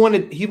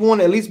wanted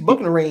at least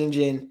booking the range,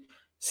 and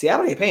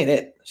Seattle ain't paying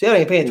that. Seattle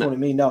ain't paying $20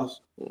 million.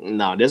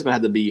 No, there's gonna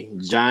have to be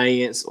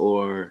Giants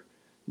or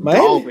Miami?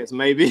 Dolphins,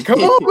 maybe. Come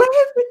on,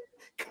 Miami.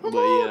 Come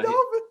on,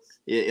 Dolphins.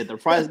 Yeah, if the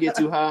price get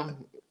too high,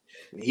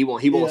 he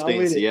won't stay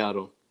in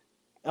Seattle.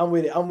 I'm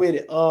with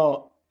it.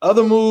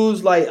 Other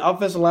moves like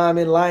offensive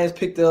lineman, Lions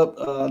picked up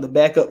the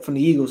backup from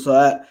the Eagles,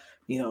 so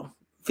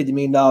 $50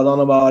 million. I don't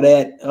know about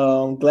that.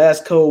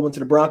 Glasgow went to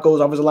the Broncos.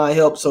 Offensive line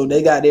help, so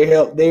they got their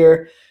help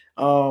there.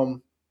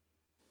 I'm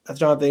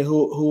trying to think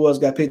who else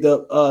got picked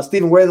up.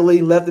 Stephen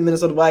Weatherly left the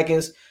Minnesota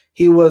Vikings.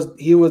 He was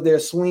their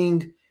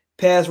swing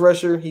pass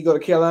rusher. He go to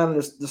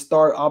Carolina to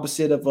start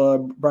opposite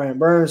of Brian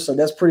Burns, so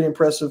that's pretty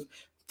impressive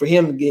for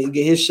him to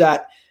get his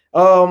shot.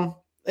 I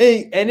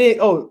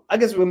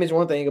guess we'll mention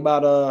one thing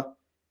about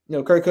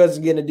Kirk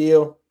Cousins getting a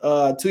deal,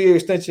 2-year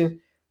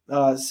extension,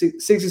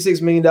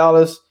 $66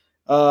 million.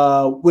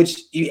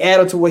 Which you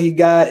add up to what he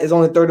got is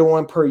only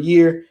 31 per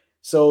year.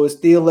 So it's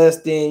still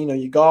less than,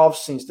 your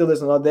golfs and still less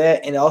than all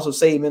that. And it also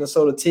saved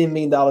Minnesota $10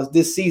 million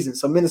this season.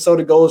 So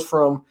Minnesota goes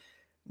from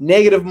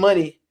negative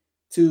money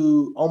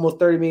to almost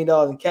 $30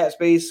 million in cap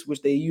space,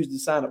 which they used to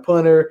sign a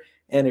punter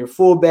and their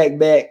fullback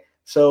back.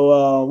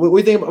 So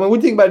we think about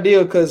the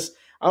deal, because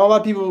I know a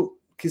lot of people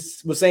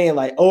were saying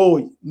like,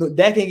 oh,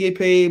 that can get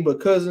paid,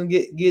 but Cousins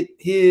get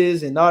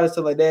his and all that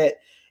stuff like that.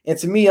 And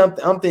to me,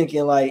 I'm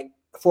thinking like,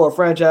 for a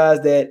franchise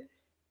that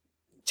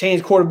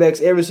changed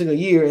quarterbacks every single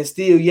year and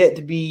still yet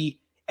to be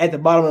at the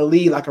bottom of the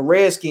league, like a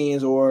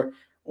Redskins or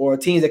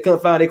teams that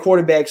couldn't find their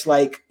quarterbacks,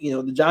 like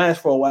the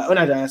Giants for a while. Or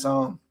not Giants.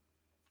 Who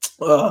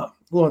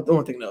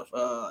I'm thinking of?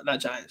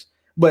 Not Giants,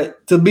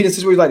 but to be in a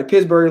situation like the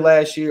Pittsburgh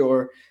last year,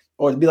 or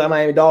to be like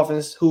Miami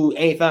Dolphins, who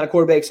ain't found a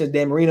quarterback since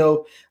Dan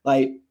Marino.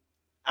 Like,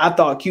 I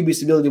thought QB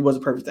stability was a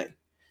perfect thing.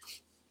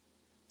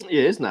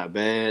 Yeah, it's not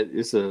bad.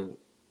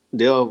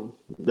 That'll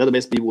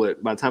basically be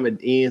what, by the time it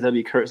ends, that'll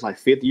be Kurt's like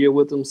 5th year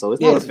with them. So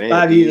it's not a bad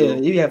 5 deal.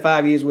 years. You have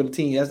 5 years with a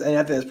team, and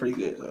I think that's pretty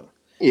good. So.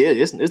 Yeah,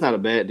 it's not a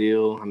bad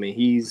deal. I mean,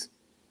 he's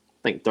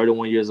I think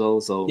 31 years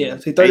old. So yeah,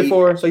 so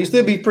 34. So you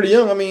still be pretty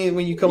young. I mean,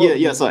 when you come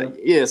up.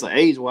 So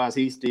age wise,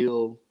 he's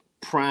still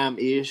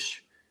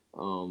prime-ish. I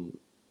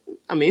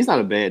mean, it's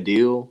not a bad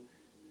deal.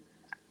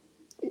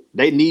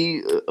 They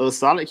need a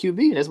solid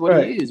QB. That's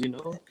what he is,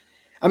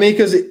 I mean,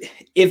 because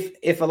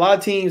if a lot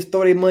of teams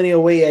throw their money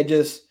away at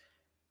just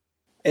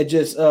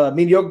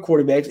mediocre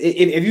quarterbacks,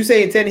 if you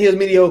say Tannehill's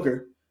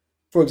mediocre,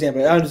 for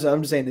example, I'm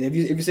just saying that if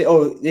you say,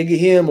 oh, they get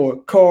him or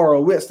Carr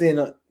or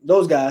Winston,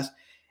 those guys,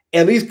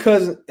 at least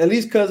Cousins,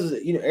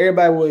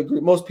 everybody will agree.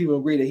 Most people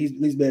agree that he's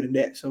at least better than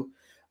that. So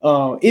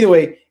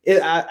anyway,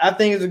 I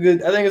think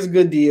it's a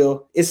good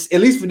deal. It's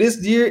at least for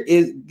this year,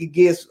 it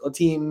gives a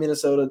team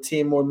Minnesota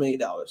 $10 more million.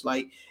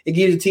 Like, it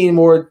gives a team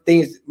more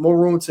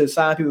room to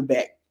sign people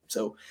back.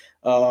 So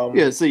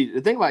see,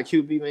 the thing about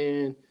QB,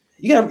 man,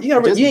 you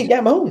ain't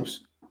got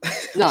Mahomes.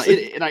 No,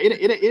 it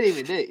ain't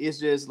even that. It's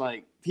just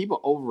like people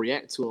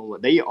overreact to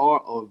them. They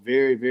are a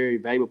very, very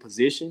valuable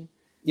position.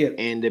 Yeah.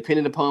 And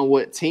depending upon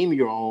what team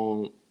you're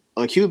on,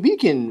 a QB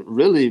can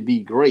really be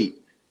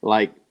great.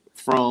 Like,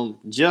 from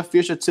Jeff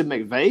Fisher to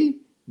McVay,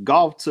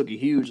 Goff took a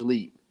huge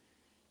leap.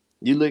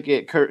 You look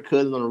at Kirk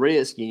Cousins on the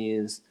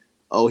Redskins,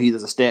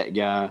 he's a stat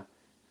guy.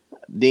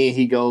 Then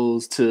he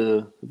goes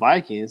to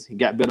Vikings. He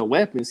got better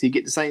weapons. He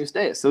get the same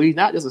stats. So he's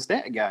not just a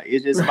stat guy.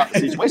 It's just about the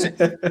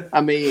situation. I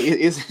mean,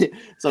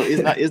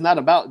 it's not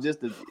about just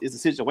it's a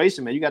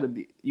situation, man. You got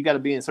to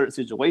be in certain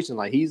situations.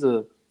 Like, he's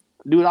a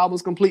dude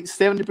almost complete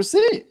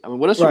 70%. I mean,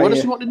 what else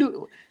you want to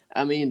do?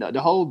 I mean,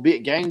 the whole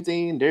big game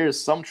thing, there's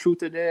some truth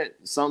to that,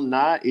 some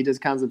not. It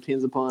just kind of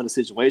depends upon the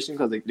situation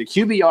because the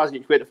QBRs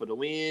get credit for the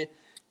win,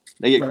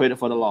 they get credit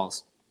for the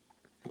loss.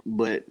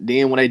 But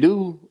then when they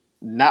do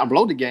not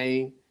blow the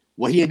game,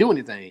 well, he didn't do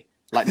anything.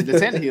 Like the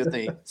Tannehill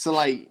thing. So,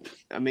 like,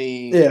 I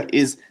mean,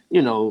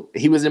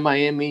 he was in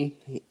Miami.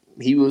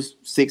 He was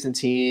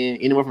 6-10,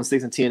 anywhere from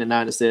 6-10 to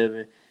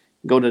 9-7.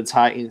 Go to the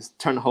Titans,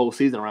 turn the whole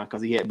season around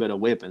because he had better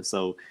weapons.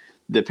 So,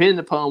 depending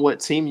upon what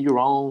team you're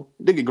on,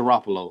 look at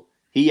Garoppolo.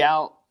 He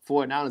out,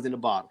 49ers in the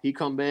bottom. He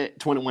come back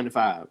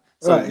 21-5.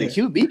 So the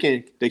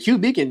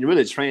QB can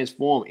really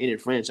transform any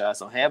franchise.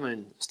 So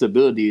having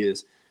stability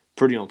is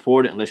pretty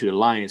important unless you're the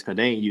Lions because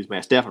they ain't used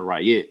Matt Stafford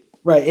right yet.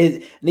 Right,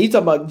 and you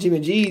talk about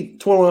Jimmy G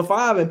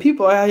 21-5, and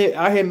people out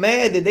here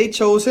mad that they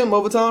chose him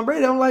over Tom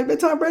Brady. I'm like, man,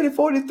 Tom Brady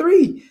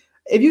 43.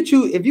 If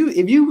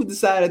you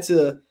decided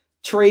to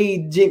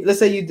trade Jimmy, let's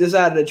say you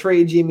decided to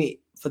trade Jimmy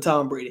for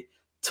Tom Brady,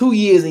 2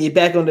 years and you're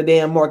back on the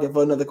damn market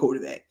for another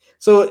quarterback.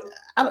 So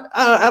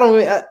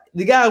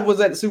the guy was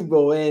at the Super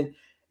Bowl, and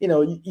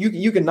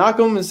you can knock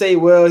him and say,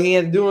 well, he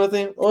had to do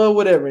nothing or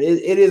whatever.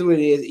 It is what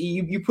it is.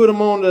 You put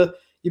him on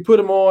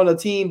a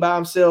team by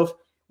himself.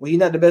 When he's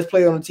not the best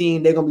player on the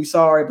team, they're gonna be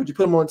sorry. But you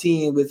put him on a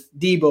team with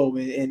Debo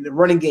and the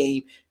running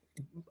game,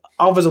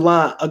 offensive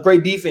line, a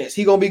great defense,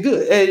 he's gonna be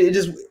good. It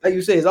just like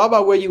you said, it's all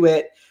about where you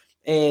at,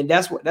 and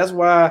that's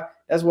why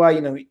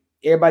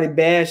everybody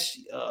bash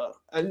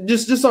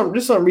just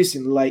something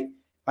recent like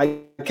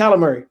Kyler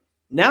Murray.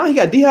 Now he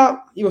got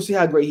D-Hop. You gonna see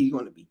how great he's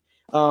gonna be.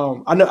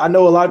 I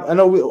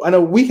know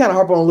we kind of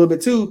harp on a little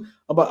bit too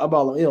about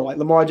like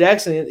Lamar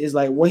Jackson is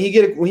like when he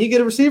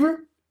get a receiver,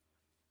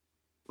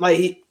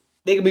 like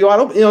they can be wide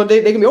open.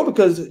 They can be open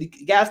because the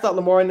guys stop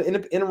Lamar in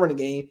the running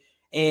game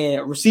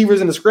and receivers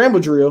in the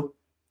scramble drill.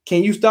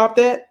 Can you stop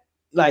that?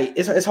 Like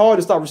it's hard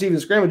to stop receivers in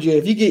the scramble drill.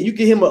 If you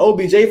get him an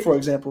OBJ, for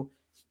example,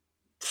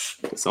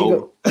 it's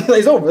over.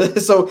 It's over.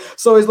 So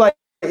it's like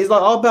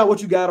all about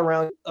what you got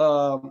around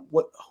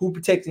who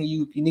protecting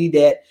you. You need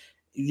that.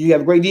 You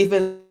have a great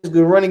defense,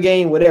 good running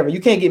game, whatever.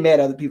 You can't get mad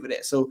at other people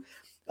that. So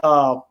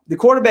the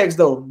quarterbacks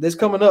though, this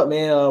coming up,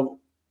 man.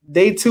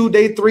 Day 2,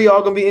 day 3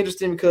 are gonna be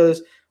interesting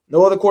because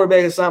no other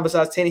quarterback is signed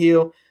besides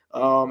Tannehill.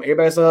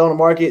 Everybody's on the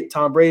market.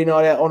 Tom Brady and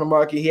all that on the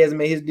market. He hasn't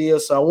made his deal.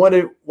 So I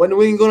wonder what are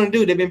we going to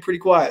do. They've been pretty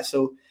quiet.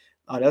 So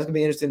that's going to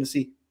be interesting to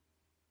see.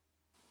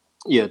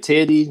 Yeah,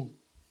 Teddy,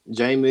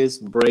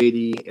 Jameis,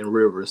 Brady, and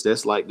Rivers.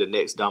 That's like the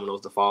next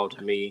dominoes to fall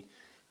to me.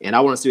 And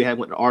I want to see what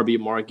happens with the RB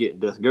market.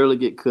 Does Gurley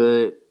get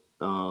cut?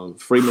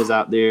 Freeman's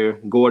out there.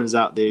 Gordon's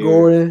out there.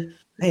 Gordon.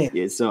 Man,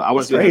 yeah, so I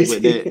want to see what happens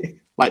with that.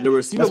 Like the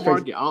receiver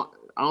market,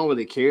 I don't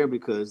really care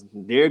because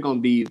they're going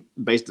to be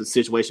based on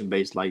situation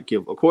based. Like,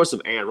 if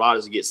Aaron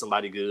Rodgers gets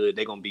somebody good,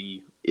 they're going to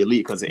be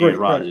elite because of Aaron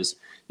Rodgers.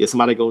 If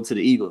somebody go to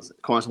the Eagles,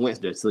 Carson Wentz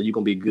there, so you're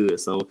going to be good.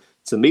 So,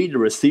 to me, the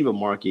receiver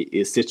market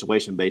is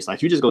situation based. Like,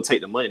 if you just go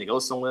take the money and go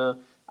somewhere,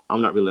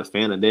 I'm not really a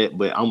fan of that,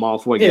 but I'm all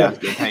for guys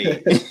getting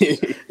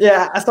paid.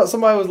 Yeah, I thought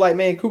somebody was like,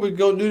 "Man, Cooper,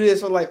 go do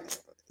this." I'm like,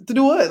 to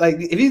do what? Like,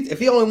 if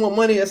he only want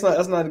money, that's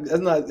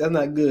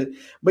not good.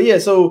 But yeah,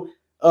 so.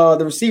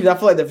 The receivers, I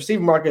feel like the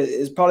receiver market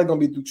is probably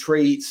going to be through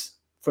trades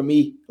for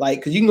me. Like,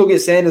 because you can go get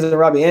Sanders and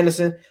Robbie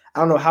Anderson.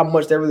 I don't know how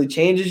much that really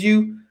changes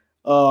you.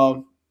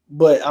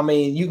 But, I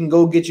mean, you can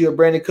go get you a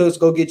Brandon Cooks,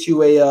 go get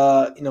you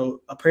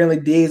apparently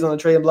Diggs on the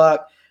trading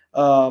block.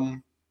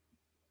 OBJ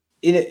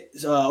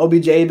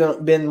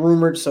been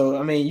rumored. So,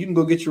 I mean, you can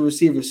go get your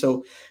receiver.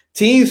 So,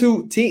 teams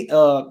who need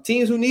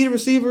a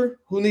receiver,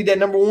 who need that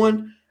number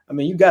one, I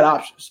mean, you got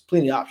options,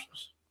 plenty of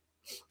options.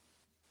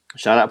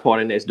 Shout out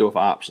Party Next Door for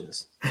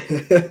options. All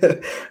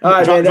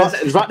right,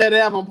 drop that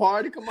album,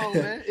 Party. Come on,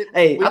 man.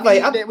 I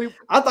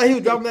thought he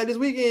was dropping that this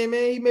weekend,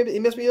 man. He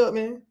messed me up,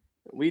 man.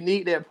 We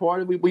need that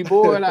Party. We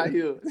bored out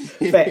here.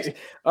 Facts.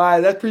 All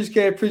right, that's Preach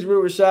Kev, Preach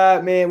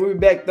Rashad, man. We'll be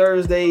back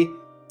Thursday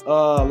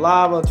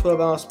live on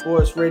 12 Ounce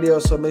Sports Radio,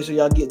 so make sure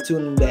y'all get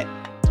tuned in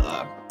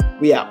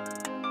that. We out.